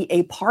not going to be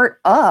a part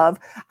of?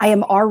 I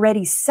am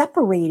already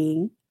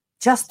separating,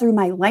 just through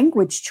my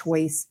language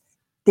choice,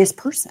 this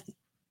person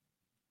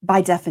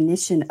by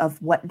definition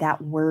of what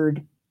that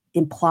word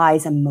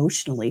implies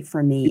emotionally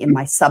for me in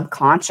my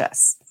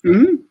subconscious.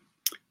 Mm-hmm.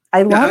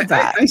 I love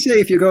that. I say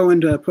if you go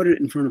and put it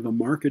in front of a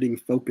marketing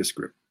focus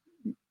group,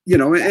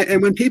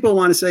 and when people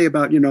want to say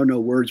about, no,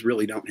 words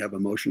really don't have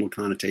emotional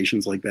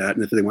connotations like that.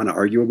 And if they want to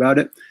argue about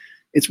it,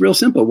 it's real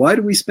simple. Why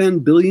do we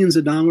spend billions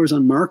of dollars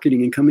on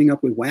marketing and coming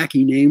up with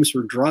wacky names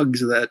for drugs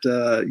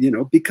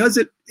that, because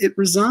it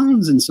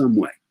resounds in some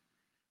way.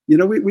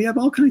 We have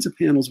all kinds of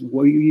panels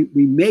where we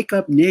make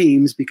up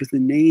names because the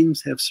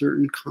names have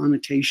certain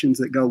connotations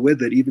that go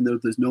with it, even though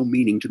there's no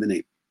meaning to the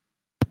name.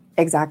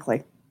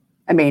 Exactly.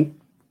 I mean,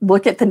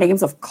 look at the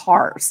names of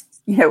cars.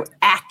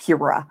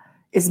 Acura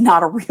is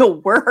not a real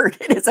word.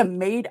 It is a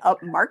made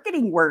up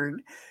marketing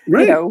word,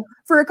 right,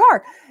 for a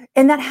car.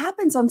 And that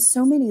happens on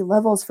so many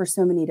levels for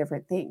so many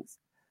different things.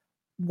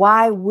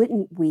 Why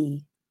wouldn't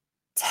we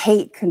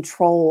take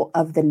control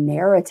of the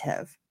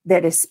narrative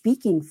that is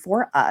speaking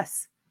for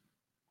us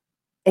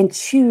and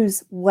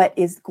choose what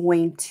is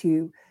going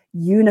to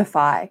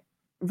unify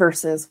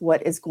versus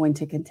what is going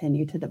to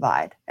continue to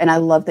divide? And I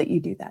love that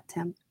you do that,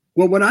 Tim.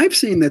 Well, what I've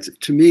seen that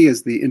to me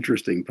is the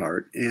interesting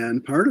part,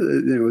 and part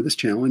of this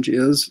challenge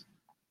is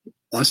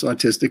us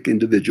autistic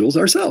individuals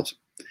ourselves.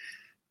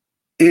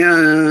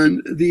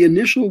 And the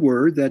initial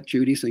word that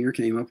Judy Singer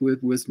came up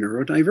with was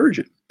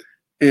neurodivergent.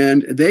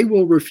 And they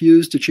will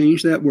refuse to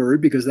change that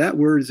word because that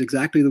word is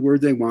exactly the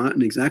word they want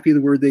and exactly the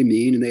word they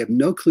mean. And they have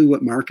no clue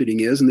what marketing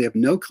is. And they have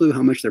no clue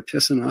how much they're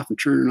pissing off and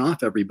turning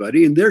off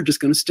everybody. And they're just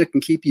going to stick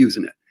and keep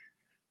using it.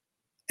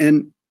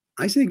 And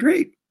I say,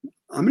 great,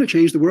 I'm going to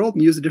change the world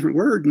and use a different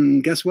word.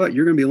 And guess what?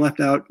 You're going to be left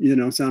out,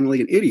 sounding like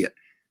an idiot.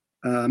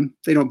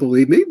 They don't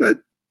believe me, but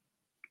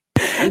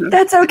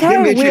that's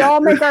okay. We all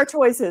make our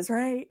choices,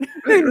 right?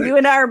 Right. You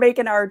and I are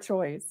making our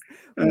choice.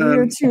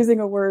 We're choosing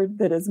a word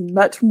that is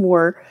much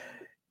more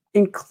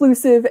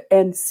inclusive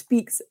and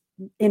speaks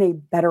in a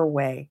better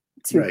way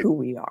to who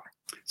we are.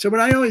 So what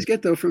I always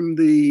get, though, from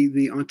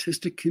the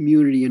autistic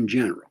community in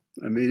general,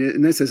 I mean,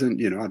 and this isn't,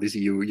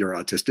 obviously you're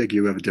autistic,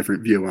 you have a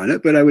different view on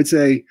it, but I would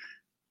say,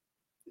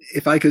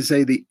 if I could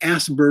say the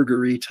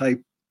Aspergery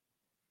type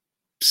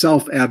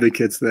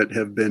self-advocates that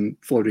have been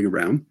floating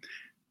around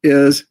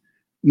is,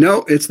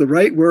 no, it's the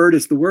right word.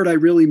 It's the word I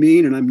really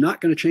mean. And I'm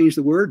not going to change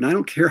the word. And I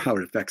don't care how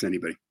it affects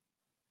anybody.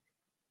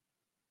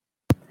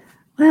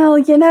 Well,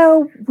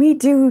 we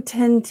do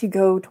tend to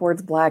go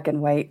towards black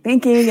and white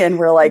thinking. And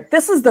we're like,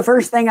 this is the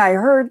first thing I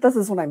heard. This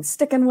is what I'm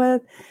sticking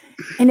with.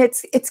 And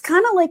it's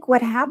kind of like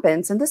what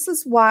happens. And this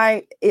is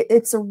why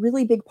it's a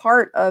really big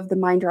part of the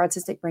Mind Your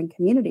Autistic Brain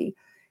community.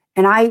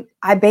 And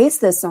I base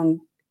this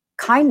on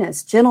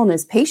kindness,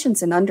 gentleness,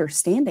 patience, and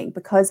understanding,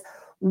 because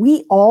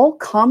we all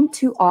come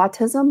to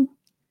autism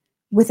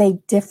with a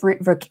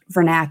different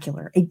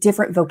vernacular, a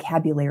different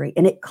vocabulary.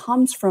 And it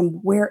comes from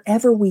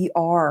wherever we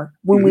are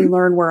when we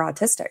learn we're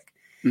autistic.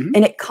 Mm-hmm.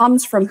 And it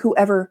comes from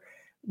whoever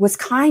was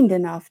kind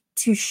enough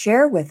to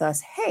share with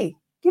us, hey,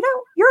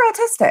 you're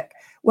autistic.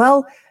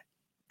 Well,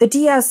 the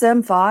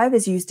DSM-5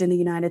 is used in the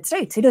United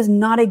States. It is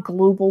not a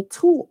global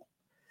tool.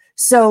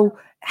 So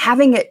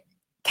having it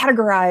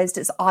categorized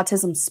as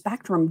autism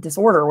spectrum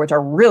disorder, which I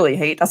really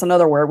hate, that's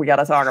another word we got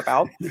to talk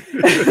about.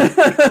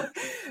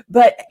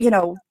 But,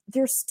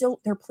 there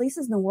are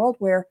places in the world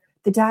where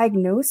the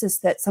diagnosis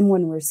that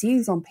someone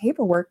receives on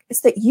paperwork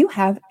is that you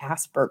have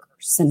Asperger's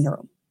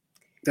syndrome.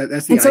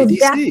 That's the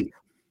IDC.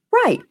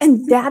 Right.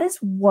 And that is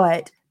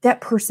what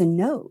that person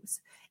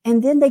knows.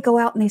 And then they go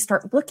out and they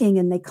start looking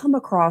and they come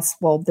across,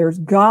 there's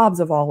gobs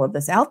of all of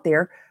this out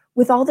there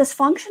with all this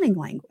functioning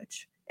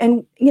language.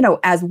 And,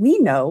 as we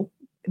know,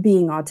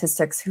 being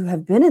autistics who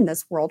have been in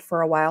this world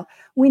for a while,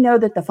 we know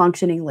that the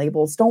functioning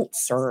labels don't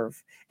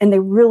serve, and they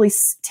really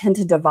tend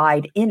to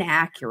divide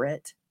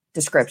inaccurate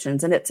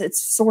descriptions. And it's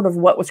sort of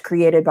what was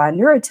created by a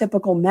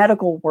neurotypical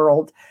medical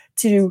world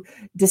to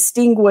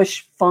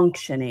distinguish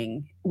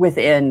functioning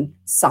within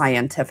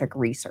scientific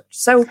research.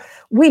 So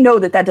we know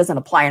that doesn't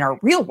apply in our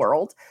real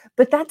world,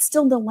 but that's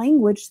still the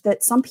language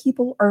that some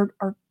people are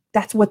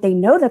that's what they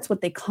know. That's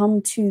what they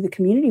come to the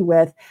community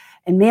with.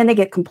 And man, they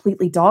get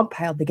completely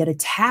dogpiled. They get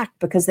attacked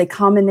because they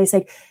come and they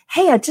say,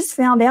 hey, I just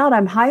found out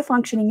I'm high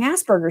functioning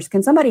Asperger's.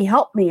 Can somebody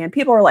help me? And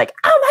people are like,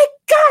 oh my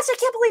gosh, I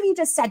can't believe you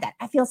just said that.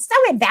 I feel so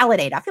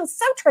invalidated. I feel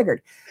so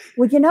triggered.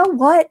 Well, you know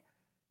what?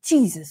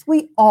 Jesus,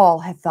 we all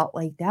have felt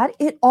like that.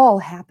 It all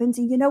happens.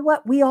 And you know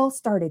what? We all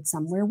started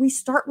somewhere. We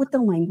start with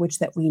the language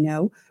that we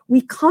know.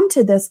 We come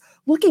to this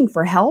looking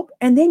for help.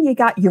 And then you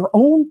got your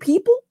own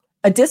people,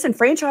 a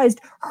disenfranchised,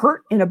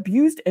 hurt and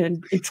abused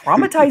and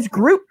traumatized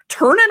group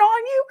turning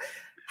on you.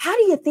 How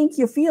do you think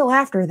you feel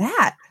after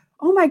that?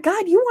 Oh my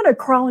God, you want to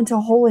crawl into a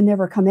hole and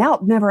never come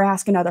out, never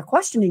ask another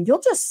question, and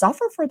you'll just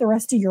suffer for the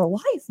rest of your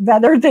life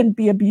rather than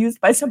be abused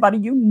by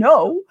somebody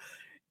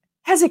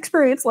has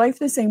experienced life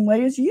the same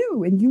way as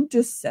you, and you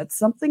just said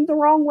something the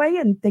wrong way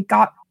and they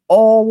got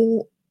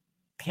all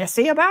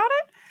pissy about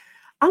it.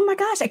 Oh my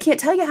gosh, I can't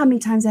tell you how many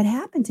times that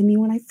happened to me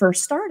when I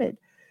first started.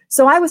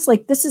 So I was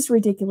like, this is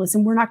ridiculous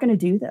and we're not going to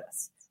do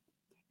this.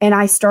 And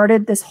I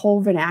started this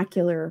whole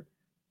vernacular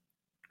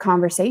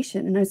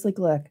conversation. And I was like,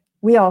 look,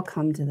 we all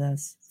come to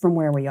this from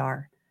where we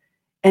are.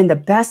 And the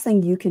best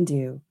thing you can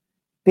do,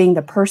 being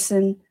the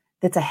person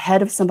that's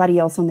ahead of somebody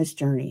else on this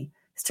journey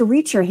is to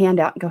reach your hand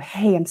out and go,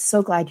 hey, I'm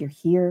so glad you're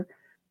here.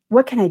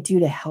 What can I do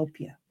to help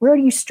you? Where are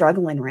you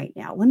struggling right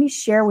now? Let me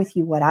share with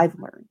you what I've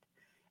learned.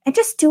 And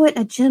just do it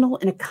in a gentle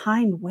and a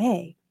kind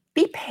way.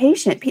 Be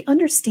patient, be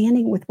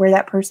understanding with where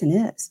that person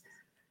is.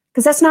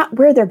 Because that's not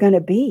where they're going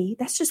to be.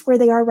 That's just where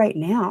they are right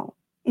now.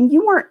 And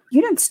you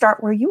didn't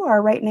start where you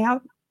are right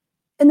now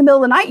in the middle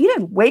of the night. You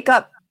didn't wake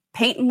up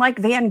painting like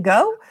Van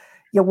Gogh.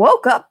 You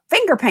woke up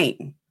finger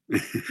painting.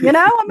 You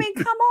know, I mean,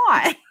 come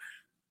on.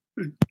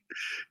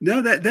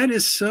 No, that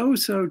is so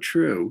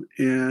true.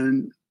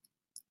 And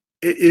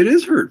it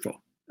is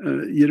hurtful.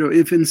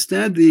 If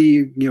instead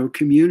the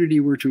community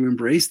were to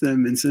embrace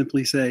them and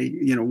simply say,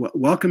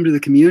 welcome to the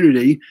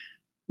community,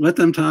 let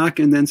them talk,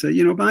 and then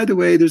say, by the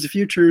way, there's a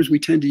few terms we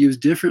tend to use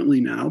differently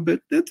now, but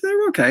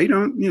they're okay.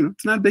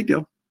 It's not a big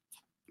deal.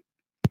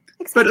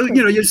 Exactly.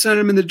 But you send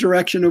them in the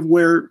direction of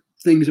where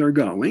things are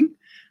going,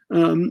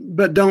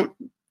 but don't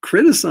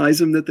criticize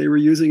them that they were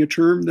using a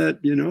term that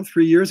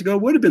 3 years ago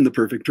would have been the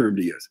perfect term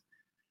to use.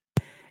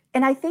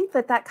 And I think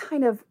that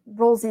kind of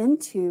rolls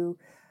into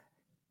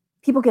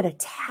people get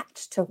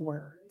attached to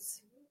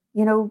words.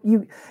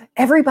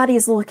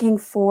 Everybody's looking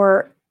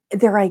for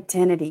their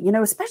identity,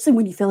 especially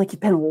when you feel like you've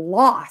been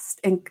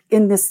lost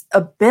in this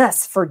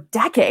abyss for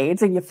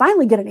decades, and you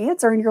finally get an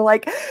answer and you're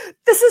like,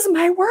 this is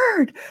my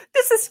word.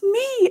 This is me.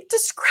 It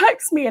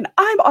describes me, and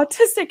I'm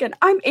autistic, and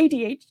I'm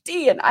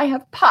ADHD, and I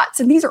have POTS,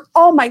 and these are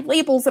all my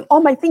labels and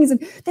all my things,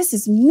 and this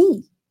is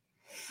me.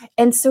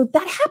 And so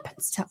that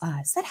happens to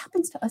us. That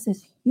happens to us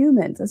as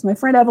humans. As my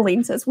friend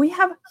Eveline says, we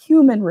have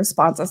human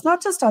responses,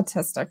 not just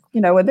autistic,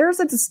 and there's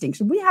a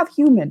distinction. We have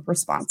human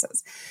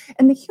responses.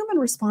 And the human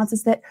response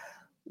is that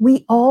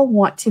we all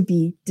want to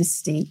be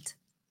distinct.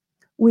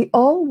 We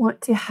all want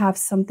to have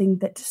something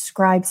that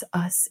describes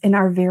us in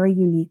our very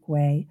unique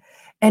way.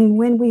 And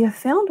when we have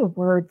found a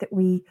word that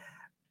we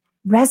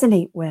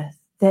resonate with,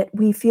 that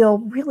we feel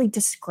really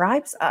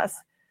describes us,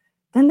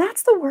 then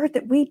that's the word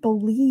that we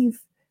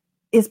believe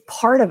is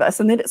part of us,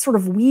 and then it sort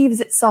of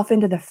weaves itself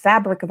into the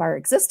fabric of our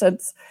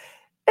existence.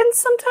 And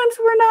sometimes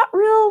we're not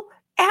real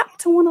apt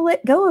to want to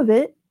let go of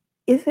it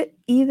if it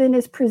even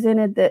is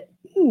presented that,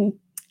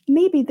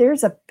 maybe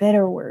there's a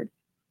better word.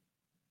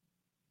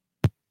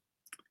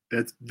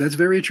 That's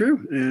very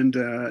true. And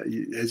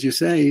as you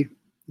say,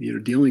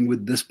 dealing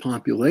with this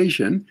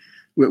population,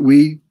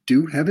 we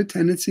do have a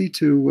tendency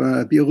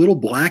to be a little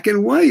black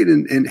and white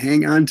and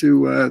hang on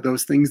to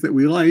those things that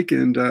we like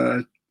and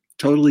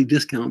totally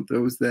discount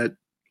those that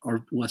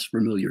are less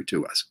familiar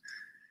to us.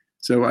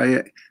 So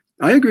I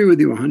agree with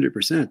you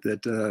 100%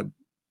 that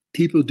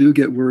people do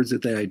get words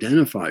that they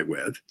identify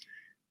with.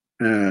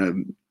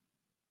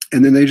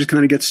 And then they just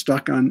kind of get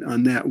stuck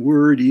on that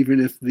word, even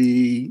if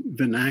the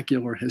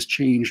vernacular has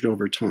changed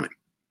over time.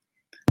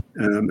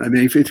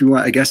 If you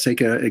want, I guess, take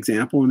an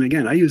example. And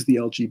again, I use the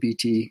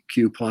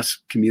LGBTQ plus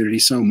community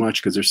so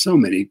much because there's so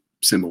many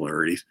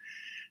similarities.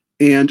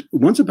 And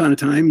once upon a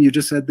time, you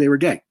just said they were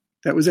gay.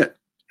 That was it.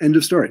 End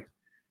of story.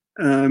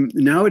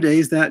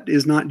 Nowadays, that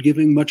is not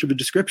giving much of a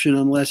description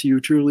unless you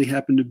truly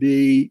happen to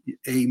be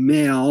a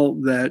male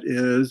that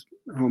is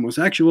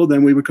homosexual.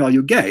 Then we would call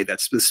you gay.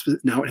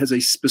 Now it has a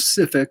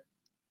specific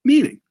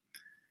meaning.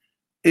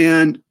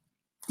 And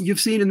you've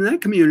seen in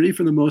that community,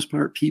 for the most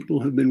part,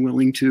 people have been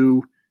willing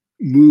to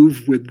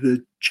move with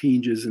the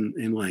changes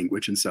in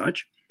language and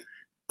such.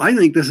 I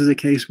think this is a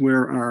case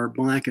where our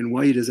black and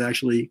white is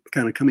actually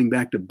kind of coming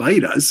back to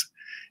bite us,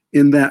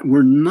 in that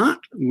we're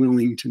not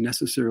willing to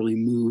necessarily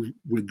move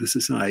with the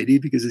society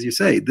because, as you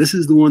say, this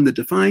is the one that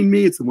defined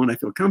me. It's the one I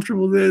feel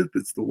comfortable with.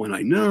 It's the one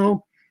I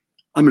know.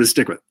 I'm going to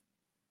stick with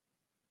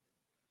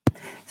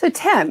it. So,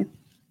 Tim,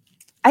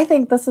 I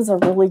think this is a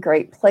really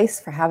great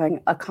place for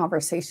having a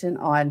conversation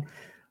on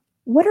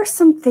what are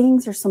some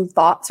things or some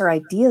thoughts or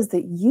ideas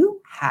that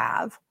you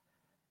have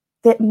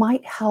that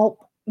might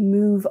help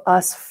move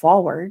us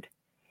forward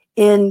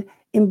in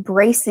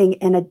embracing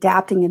and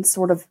adapting and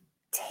sort of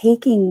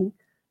taking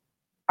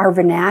our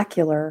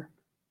vernacular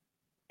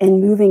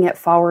and moving it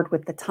forward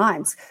with the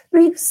times. I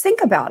mean,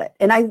 think about it.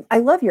 And I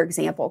love your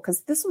example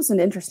because this was an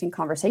interesting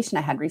conversation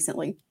I had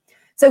recently.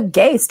 So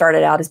gay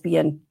started out as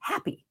being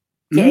happy.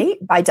 Gay,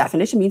 by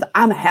definition, means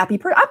I'm a happy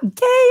person. I'm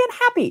gay and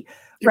happy,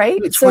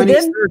 right? The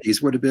 20s,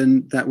 30s would have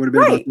been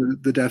right.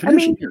 About the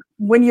definition here.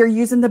 When you're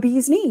using the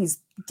bee's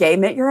knees, gay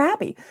meant you're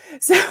happy.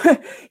 So,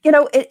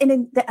 and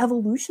in the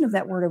evolution of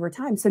that word over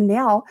time. So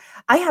now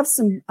I have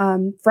some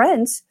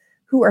friends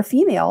who are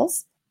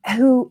females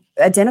who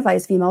identify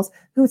as females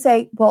who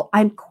say, well,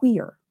 I'm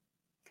queer,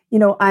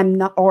 I'm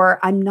not, or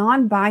I'm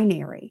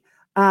non-binary.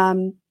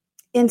 And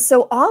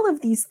so all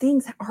of these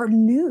things are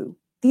new.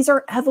 These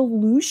are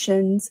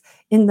evolutions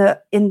in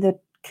the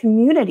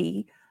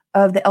community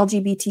of the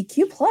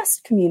LGBTQ plus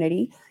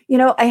community.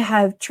 I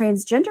have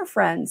transgender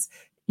friends,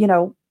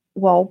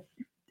 well,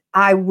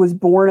 I was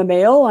born a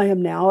male. I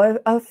am now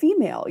a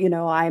female,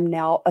 I am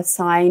now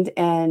assigned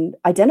and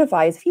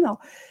identify as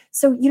female.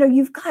 So,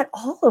 you've got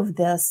all of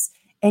this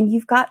and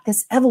you've got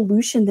this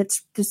evolution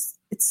that's just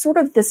it's sort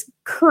of this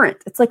current.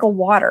 It's like a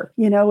water,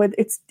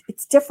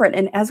 it's different.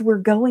 And as we're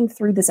going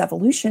through this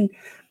evolution,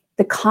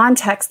 the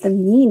context, the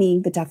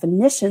meaning, the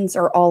definitions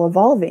are all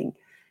evolving.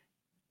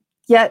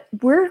 Yet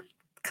we're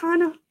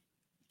kind of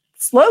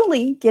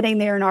slowly getting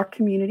there in our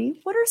community.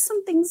 What are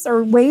some things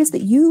or ways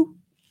that you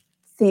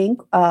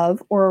think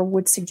of or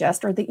would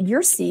suggest or that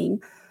you're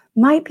seeing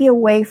might be a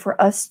way for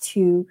us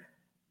to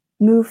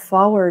move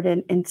forward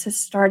and to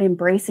start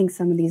embracing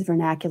some of these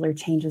vernacular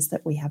changes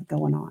that we have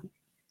going on?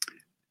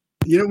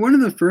 One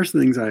of the first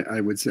things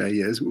I would say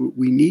is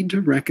we need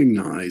to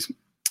recognize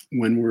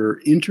when we're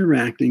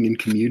interacting and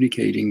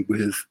communicating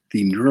with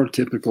the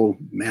neurotypical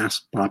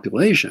mass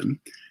population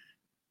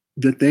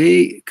that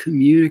they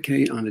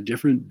communicate on a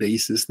different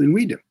basis than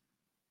we do.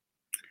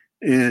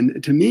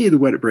 And to me,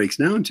 what it breaks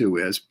down to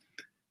is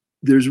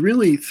there's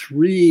really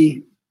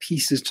three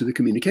pieces to the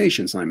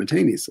communication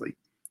simultaneously.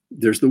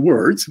 There's the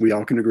words. We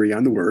all can agree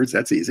on the words.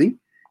 That's easy.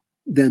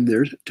 Then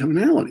there's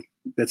tonality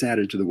that's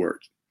added to the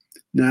words.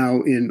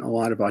 Now, in a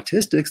lot of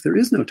autistics, there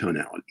is no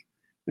tonality.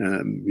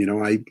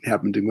 I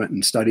happened to went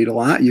and studied a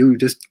lot. You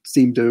just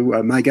seem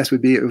to, my guess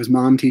would be it was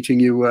mom teaching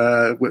you,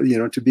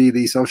 to be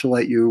the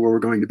socialite you were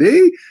going to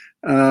be.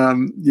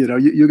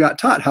 You got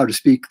taught how to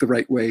speak the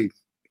right way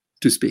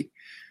to speak.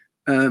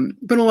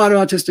 But a lot of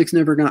autistics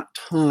never got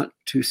taught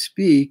to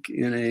speak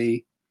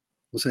in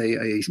we'll say,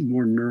 a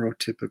more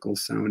neurotypical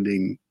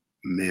sounding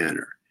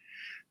manner.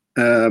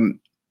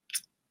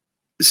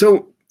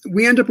 So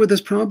we end up with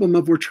this problem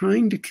of we're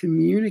trying to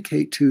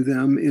communicate to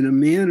them in a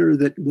manner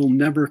that will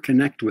never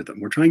connect with them.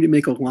 We're trying to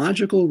make a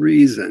logical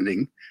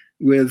reasoning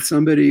with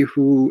somebody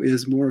who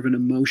is more of an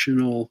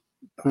emotional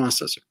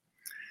processor.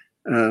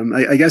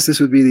 I guess this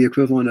would be the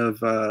equivalent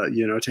of,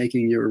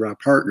 taking your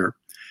partner,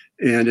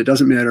 and it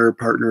doesn't matter,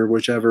 partner,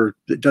 whichever,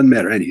 it doesn't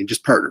matter, any,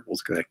 just partner,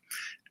 okay.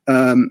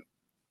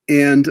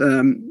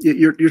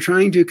 You're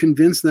trying to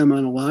convince them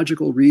on a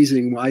logical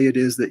reasoning why it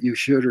is that you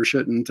should or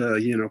shouldn't,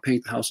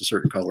 paint the house a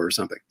certain color or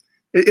something.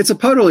 It's a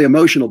totally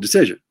emotional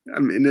decision. I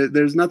mean,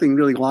 there's nothing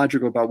really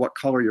logical about what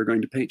color you're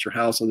going to paint your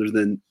house other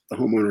than the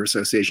homeowner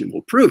association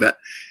will prove it.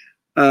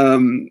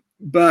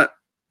 But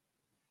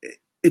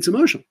it's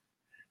emotional.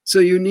 So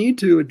you need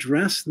to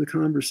address the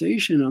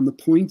conversation on the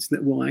points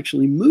that will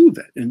actually move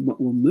it. And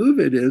what will move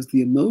it is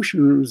the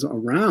emotions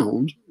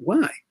around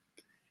why.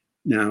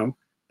 Now,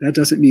 that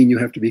doesn't mean you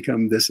have to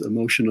become this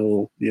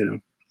emotional,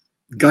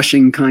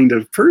 gushing kind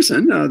of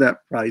person. That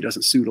probably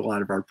doesn't suit a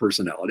lot of our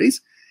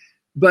personalities.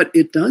 But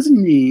it does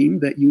mean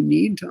that you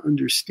need to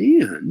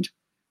understand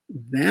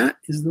that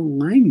is the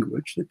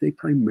language that they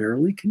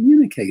primarily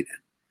communicate in.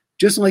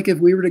 Just like if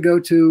we were to go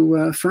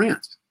to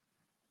France,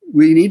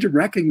 we need to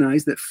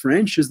recognize that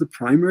French is the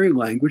primary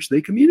language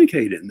they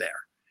communicate in there.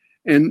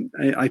 And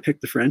I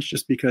picked the French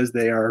just because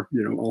they are,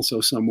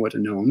 also somewhat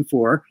known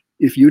for,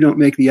 if you don't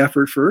make the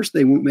effort first,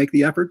 they won't make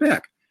the effort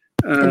back.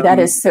 That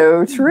is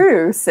so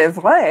true. C'est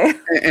vrai.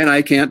 And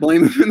I can't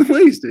blame them in the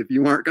least. If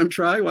you aren't going to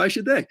try, why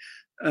should they?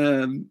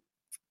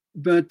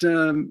 But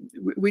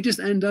we just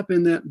end up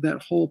in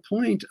that whole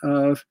point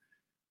of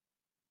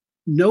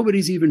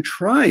nobody's even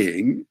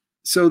trying,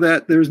 so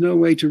that there's no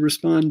way to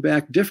respond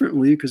back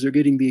differently because they're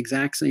getting the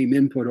exact same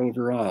input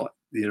overall.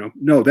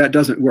 No, that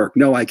doesn't work.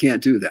 No, I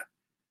can't do that.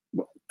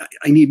 Well,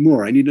 I need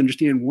more. I need to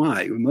understand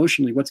why,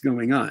 emotionally, what's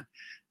going on.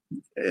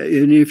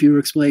 And if you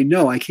explain,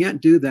 no, I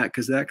can't do that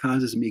because that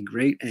causes me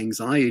great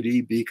anxiety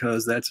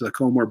because that's a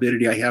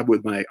comorbidity I have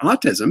with my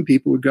autism,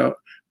 people would go,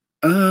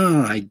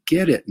 oh, I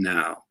get it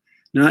now.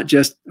 Not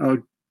just, oh,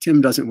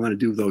 Tim doesn't want to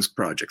do those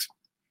projects.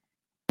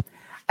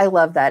 I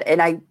love that.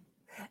 And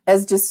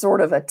as just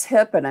sort of a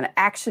tip and an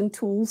action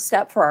tool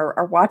step for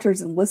our watchers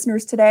and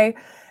listeners today,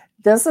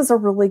 this is a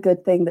really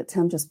good thing that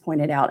Tim just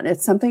pointed out. And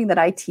it's something that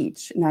I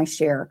teach and I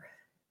share.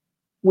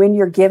 When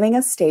you're giving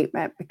a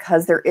statement,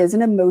 because there is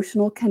an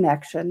emotional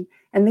connection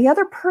and the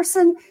other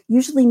person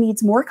usually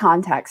needs more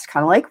context,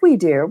 kind of like we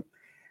do,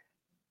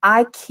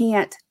 I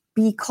can't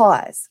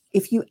because.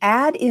 If you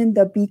add in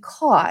the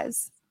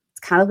because, it's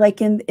kind of like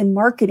in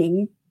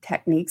marketing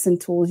techniques and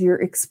tools,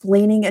 you're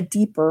explaining a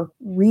deeper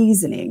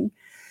reasoning,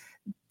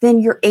 then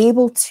you're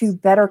able to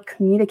better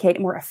communicate,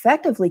 more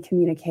effectively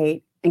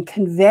communicate and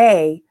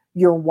convey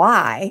your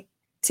why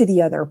to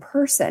the other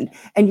person.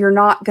 And you're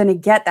not going to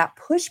get that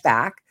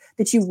pushback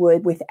that you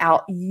would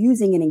without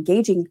using and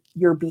engaging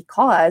your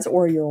because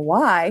or your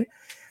why,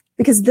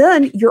 because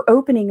then you're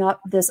opening up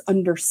this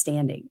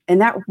understanding.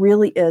 And that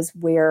really is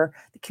where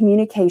the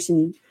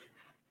communication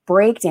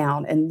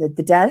breakdown and the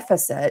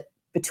deficit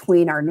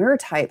between our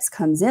neurotypes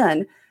comes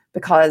in,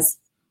 because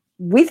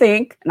we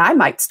think, and I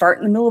might start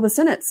in the middle of a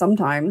sentence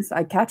sometimes,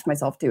 I catch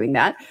myself doing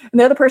that,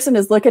 and the other person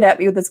is looking at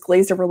me with this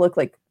glazed over look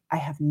like, I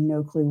have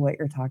no clue what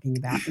you're talking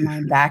about. And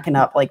I'm backing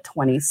up like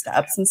 20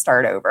 steps and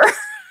start over.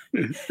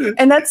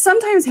 And that's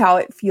sometimes how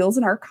it feels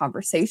in our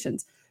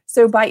conversations.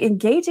 So by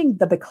engaging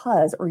the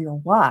because or your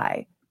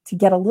why to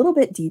get a little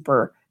bit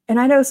deeper, and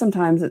I know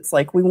sometimes it's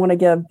like we want to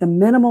give the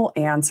minimal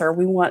answer.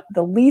 We want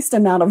the least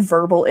amount of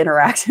verbal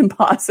interaction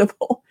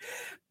possible.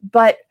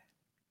 But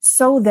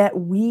so that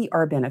we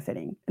are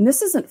benefiting. And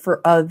this isn't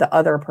for the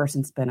other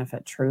person's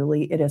benefit,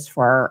 truly. It is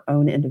for our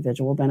own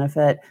individual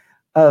benefit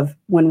of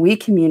when we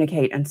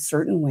communicate in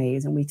certain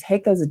ways and we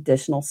take those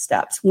additional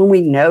steps, when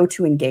we know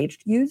to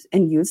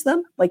use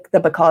them, like the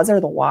because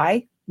or the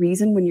why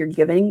reason when you're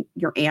giving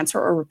your answer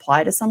or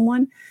reply to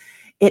someone,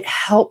 it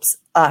helps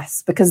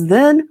us because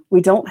then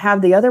we don't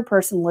have the other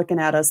person looking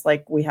at us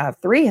like we have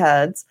three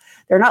heads.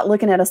 They're not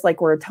looking at us like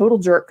we're a total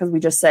jerk because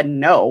we just said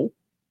no.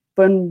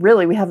 When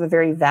really we have a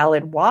very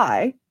valid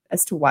why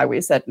as to why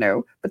we said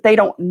no, but they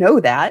don't know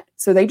that.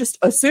 So they just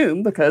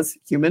assume, because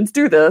humans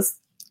do this,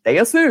 they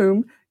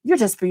assume you're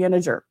just being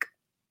a jerk.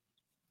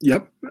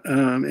 Yep.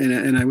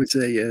 And I would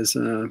say as,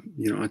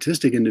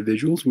 autistic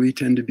individuals, we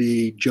tend to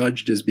be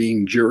judged as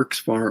being jerks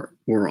far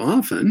more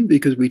often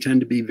because we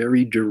tend to be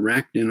very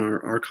direct in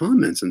our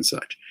comments and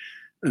such.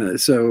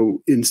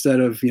 So instead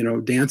of,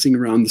 dancing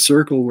around the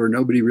circle where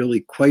nobody really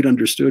quite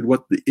understood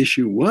what the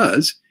issue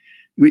was,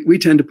 we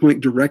tend to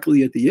point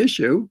directly at the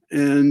issue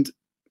and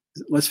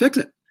let's fix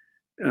it.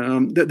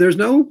 There's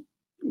no,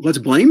 let's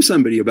blame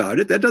somebody about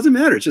it. That doesn't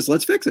matter. It's just,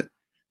 let's fix it.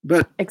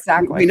 But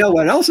exactly, we know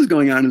what else is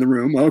going on in the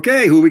room.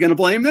 Okay, who are we going to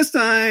blame this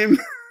time?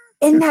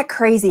 Isn't that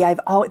crazy?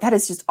 That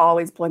has just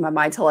always blown my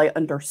mind till I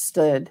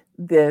understood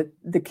the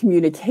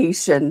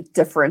communication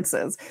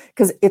differences.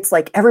 Because it's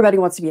like everybody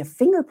wants to be a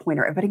finger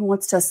pointer. Everybody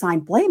wants to assign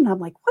blame. And I'm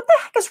like, what the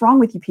heck is wrong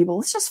with you people?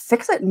 Let's just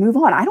fix it and move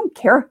on. I don't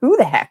care who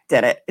the heck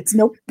did it. It's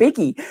no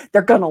biggie.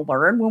 They're going to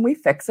learn when we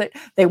fix it.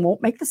 They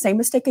won't make the same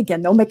mistake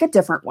again. They'll make a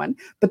different one.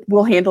 But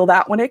we'll handle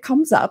that when it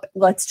comes up.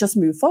 Let's just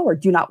move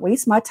forward. Do not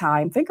waste my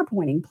time finger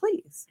pointing,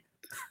 please.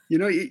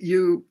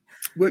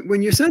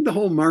 When you said the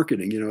whole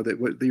marketing, that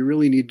what you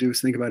really need to do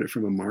is think about it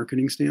from a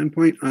marketing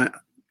standpoint.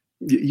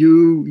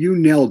 You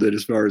nailed it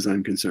as far as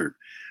I'm concerned.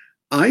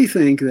 I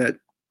think that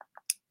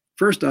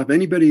first off,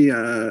 anybody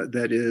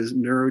that is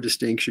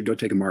neurodistinct should go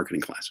take a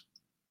marketing class.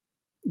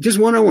 Just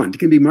 101. It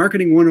can be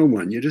marketing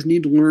 101. You just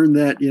need to learn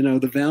that,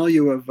 the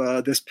value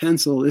of this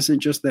pencil isn't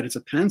just that it's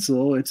a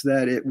pencil. It's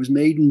that it was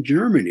made in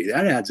Germany.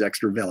 That adds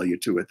extra value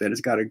to it. That it's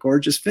got a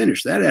gorgeous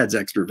finish. That adds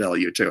extra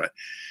value to it.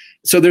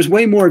 So there's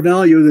way more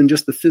value than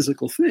just the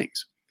physical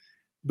things.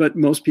 But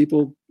most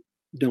people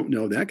don't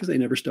know that because they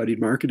never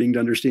studied marketing to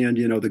understand,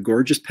 the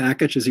gorgeous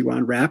package as you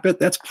unwrap it.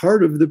 That's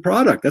part of the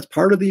product. That's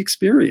part of the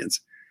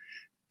experience.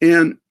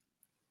 And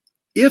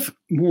if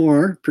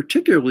more,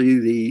 particularly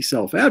the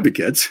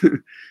self-advocates,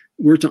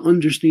 were to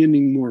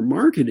understanding more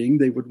marketing,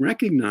 they would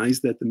recognize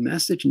that the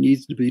message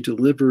needs to be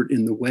delivered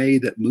in the way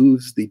that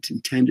moves the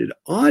intended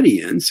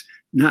audience,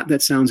 not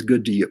that sounds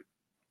good to you.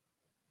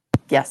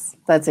 Yes,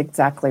 that's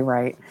exactly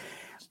right.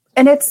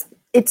 And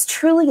it's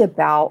truly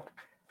about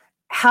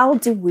how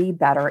do we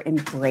better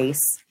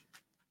embrace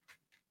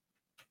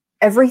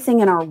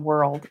everything in our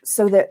world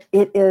so that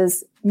it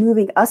is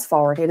moving us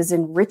forward. It is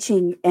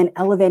enriching and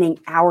elevating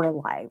our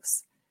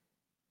lives.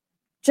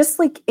 Just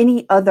like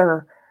any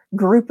other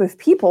group of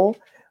people,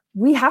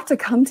 we have to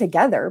come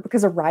together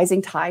because a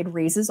rising tide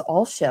raises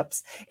all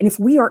ships. And if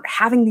we are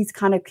having these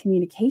kind of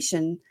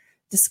communication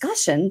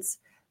discussions,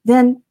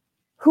 then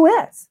who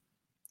is?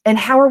 And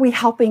how are we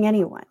helping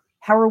anyone?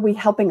 How are we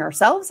helping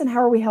ourselves? And how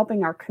are we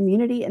helping our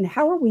community? And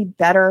how are we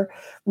better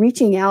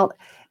reaching out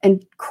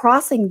and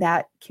crossing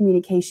that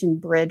communication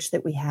bridge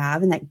that we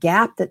have and that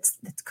gap that's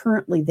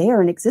currently there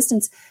in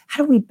existence?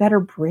 How do we better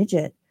bridge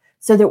it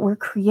so that we're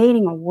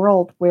creating a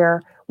world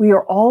where we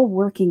are all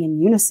working in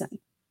unison,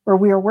 where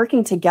we are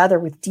working together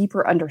with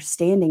deeper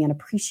understanding and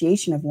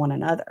appreciation of one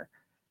another?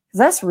 Because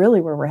that's really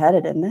where we're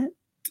headed, isn't it?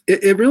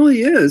 It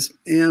really is.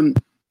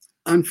 And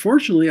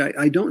unfortunately,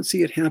 I don't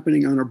see it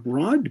happening on a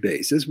broad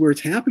basis. Where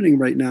it's happening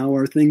right now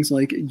are things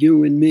like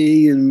you and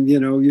me and,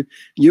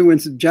 you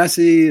and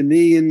Jesse and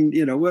me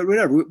and,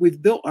 whatever.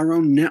 We've built our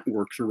own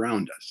networks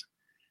around us.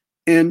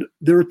 And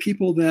there are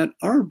people that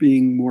are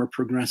being more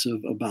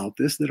progressive about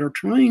this, that are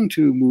trying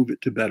to move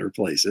it to better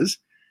places.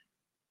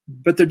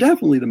 But they're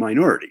definitely the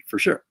minority, for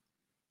sure.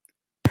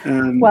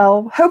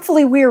 Well,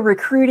 hopefully we're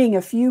recruiting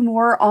a few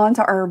more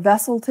onto our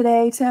vessel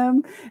today,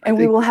 Tim, and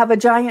we will have a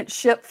giant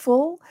ship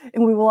full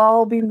and we will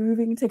all be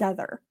moving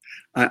together.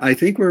 I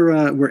think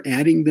we're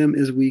adding them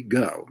as we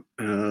go.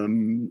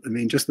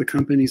 Just the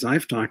companies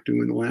I've talked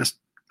to in the last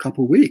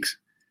couple of weeks.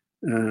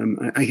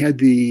 I had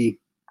the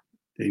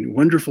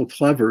wonderful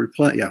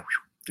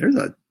there's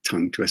a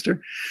tongue twister.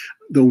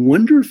 The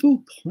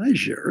wonderful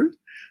pleasure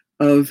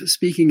of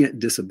speaking at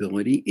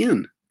Disability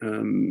Inn.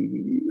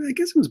 I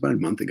guess it was about a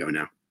month ago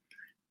now.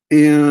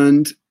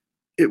 And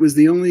it was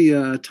the only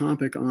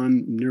topic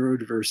on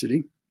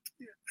neurodiversity.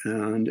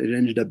 And it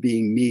ended up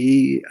being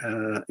me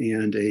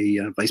and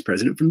a vice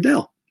president from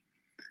Dell.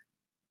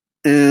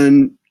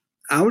 And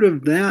out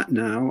of that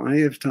now, I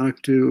have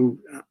talked to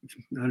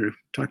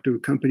a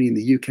company in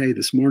the UK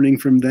this morning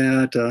from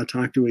that,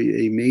 talked to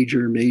a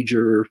major,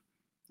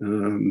 I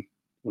don't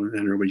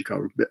know what you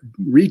call it,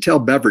 retail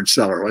beverage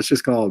seller. Let's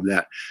just call it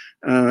that.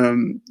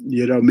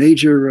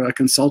 Major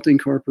consulting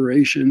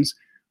corporations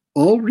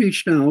all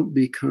reached out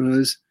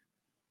because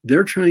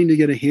they're trying to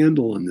get a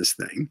handle on this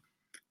thing.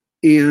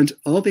 And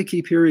all they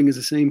keep hearing is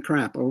the same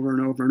crap over and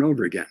over and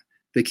over again.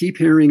 They keep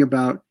hearing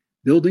about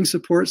building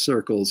support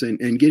circles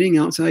and getting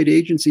outside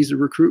agencies to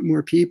recruit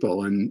more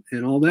people and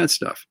all that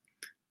stuff.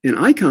 And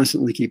I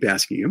constantly keep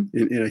asking them,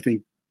 and I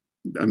think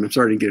I'm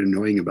starting to get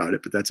annoying about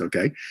it, but that's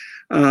okay.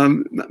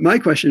 My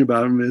question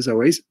about them is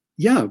always,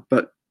 yeah,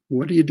 but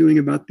what are you doing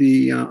about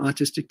the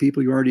autistic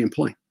people you already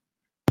employ?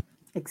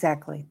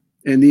 Exactly.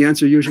 And the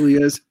answer usually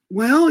is,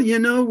 well,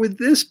 with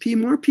this,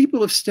 more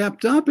people have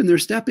stepped up and they're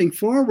stepping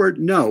forward.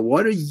 No,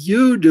 what are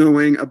you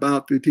doing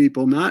about the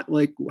people? Not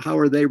like, how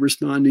are they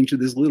responding to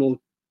this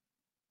little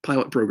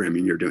pilot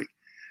programming you're doing?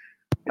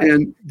 Right.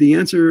 And the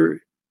answer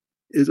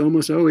is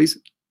almost always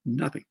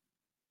nothing.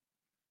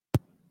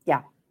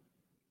 Yeah.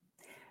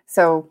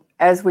 So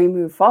as we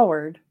move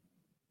forward,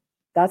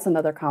 that's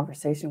another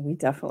conversation we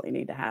definitely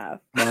need to have.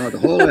 The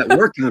whole at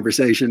work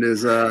conversation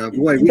is,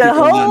 boy, we the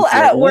whole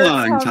at work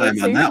long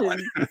time on that one.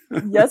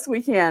 Yes,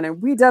 we can.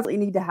 And we definitely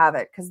need to have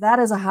it because that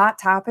is a hot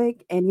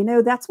topic. And,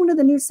 that's one of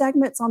the new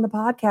segments on the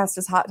podcast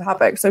is hot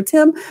topic. So,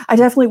 Tim, I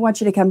definitely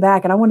want you to come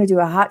back and I want to do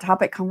a hot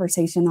topic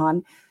conversation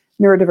on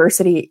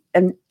neurodiversity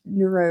and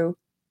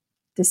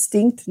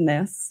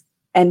neurodistinctness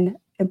and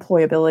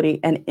employability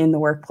and in the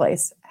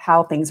workplace,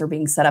 how things are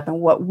being set up and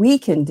what we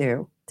can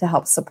do to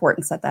help support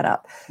and set that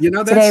up.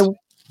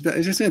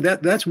 As I said,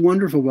 that's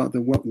wonderful about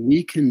what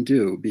we can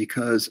do,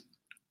 because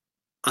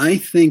I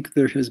think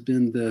there has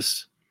been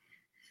this,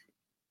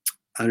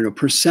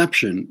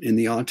 perception in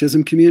the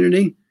autism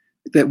community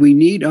that we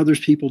need other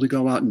people to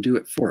go out and do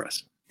it for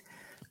us.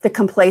 The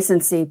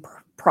complacency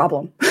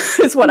problem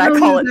is what I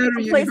call it.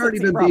 You've already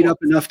been beat up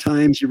enough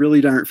times. You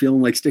really aren't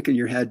feeling like sticking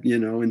your head,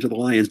 into the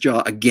lion's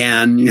jaw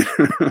again.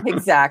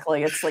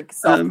 Exactly. It's like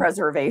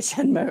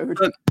self-preservation mode.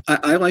 But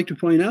I like to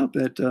point out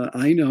that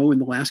I know in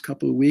the last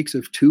couple of weeks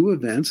of 2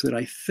 events that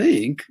I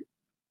think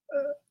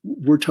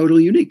were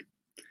totally unique.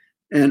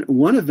 And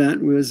one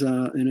event was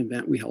an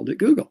event we held at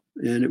Google,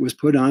 and it was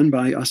put on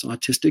by us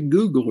autistic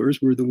Googlers.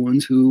 We're the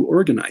ones who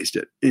organized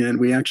it. And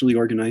we actually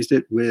organized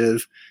it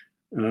with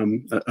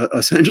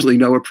essentially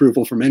no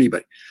approval from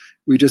anybody.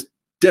 We just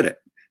did it.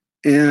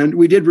 And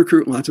we did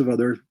recruit lots of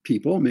other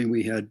people. I mean,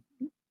 we had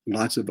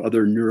lots of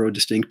other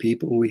neurodistinct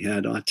people. We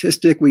had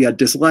autistic, we had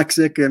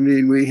dyslexic. I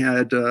mean, we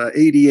had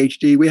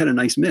ADHD. We had a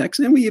nice mix.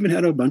 And we even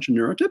had a bunch of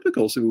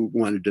neurotypicals who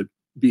wanted to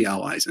be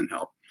allies and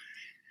help.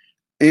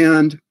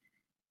 And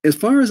as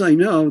far as I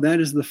know, that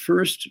is the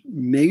first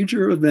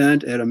major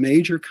event at a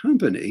major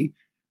company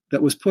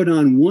that was put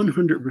on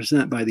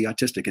 100% by the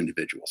autistic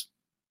individuals.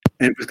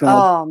 And it was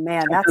called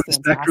that's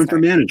Spectrum for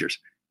Managers.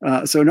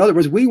 So in other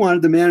words, we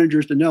wanted the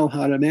managers to know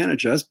how to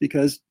manage us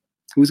because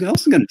who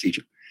else is going to teach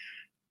them?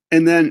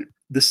 And then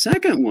the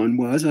second one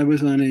was I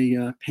was on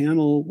a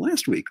panel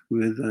last week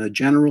with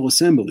General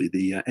Assembly,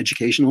 the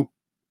educational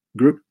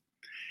group.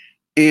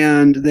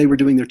 And they were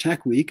doing their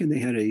tech week and they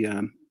had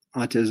a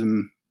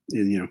autism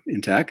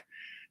in tech.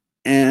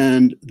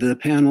 And the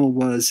panel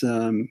was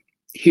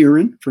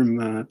Hiran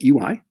from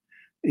EY.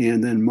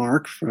 And then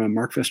Mark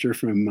Pfister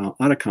from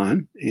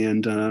Auticon,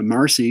 and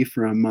Marcy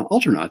from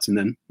Alternauts, and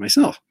then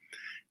myself.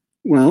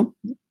 Well,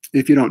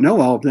 if you don't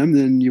know all of them,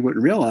 then you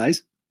wouldn't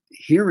realize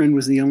Hiran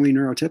was the only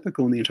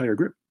neurotypical in the entire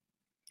group.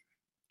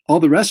 All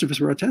the rest of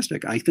us were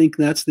autistic. I think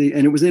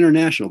and it was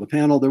international. The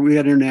panel, we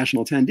had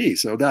international attendees.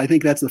 So I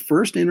think that's the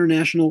first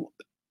international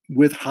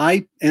with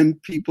high-end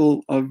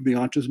people of the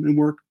autism and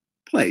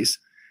workplace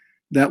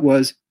that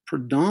was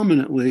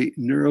predominantly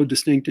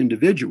neurodistinct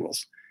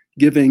individuals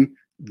giving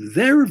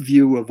their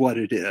view of what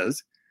it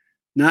is,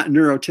 not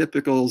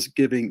neurotypicals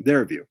giving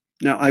their view.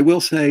 Now, I will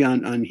say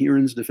on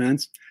Hiran's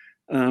defense,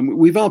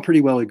 we've all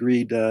pretty well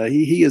agreed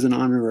he is an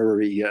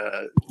honorary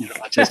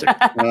autistic.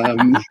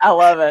 I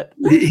love it.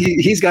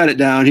 He's got it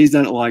down. He's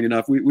done it long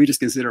enough. We just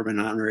consider him an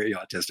honorary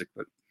autistic,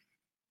 but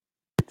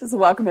just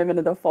welcome him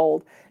into the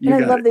fold. And I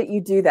love that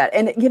you do that.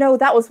 And,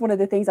 that was one of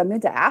the things I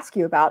meant to ask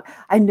you about.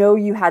 I know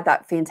you had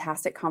that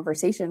fantastic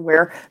conversation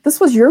where this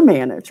was your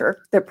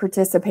manager that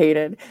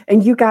participated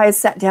and you guys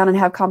sat down and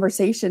have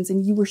conversations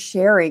and you were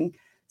sharing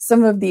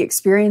some of the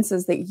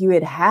experiences that you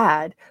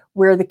had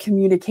where the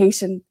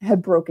communication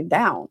had broken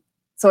down.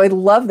 So I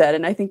love that.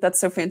 And I think that's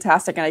so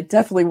fantastic. And I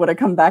definitely want to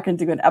come back and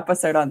do an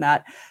episode on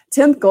that.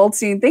 Tim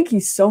Goldstein, thank you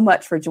so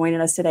much for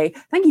joining us today.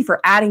 Thank you for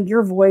adding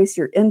your voice,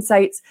 your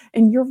insights,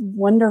 and your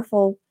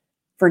wonderful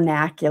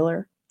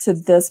vernacular to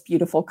this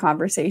beautiful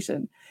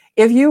conversation.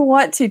 If you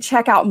want to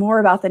check out more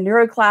about the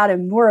NeuroCloud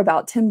and more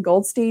about Tim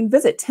Goldstein,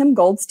 visit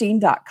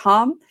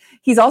timgoldstein.com.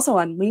 He's also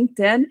on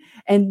LinkedIn,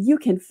 and you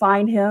can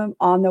find him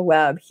on the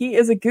web. He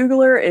is a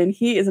Googler, and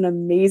he is an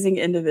amazing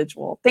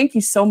individual. Thank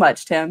you so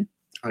much, Tim.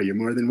 Oh, you're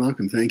more than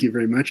welcome. Thank you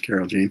very much,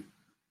 Carol Jean.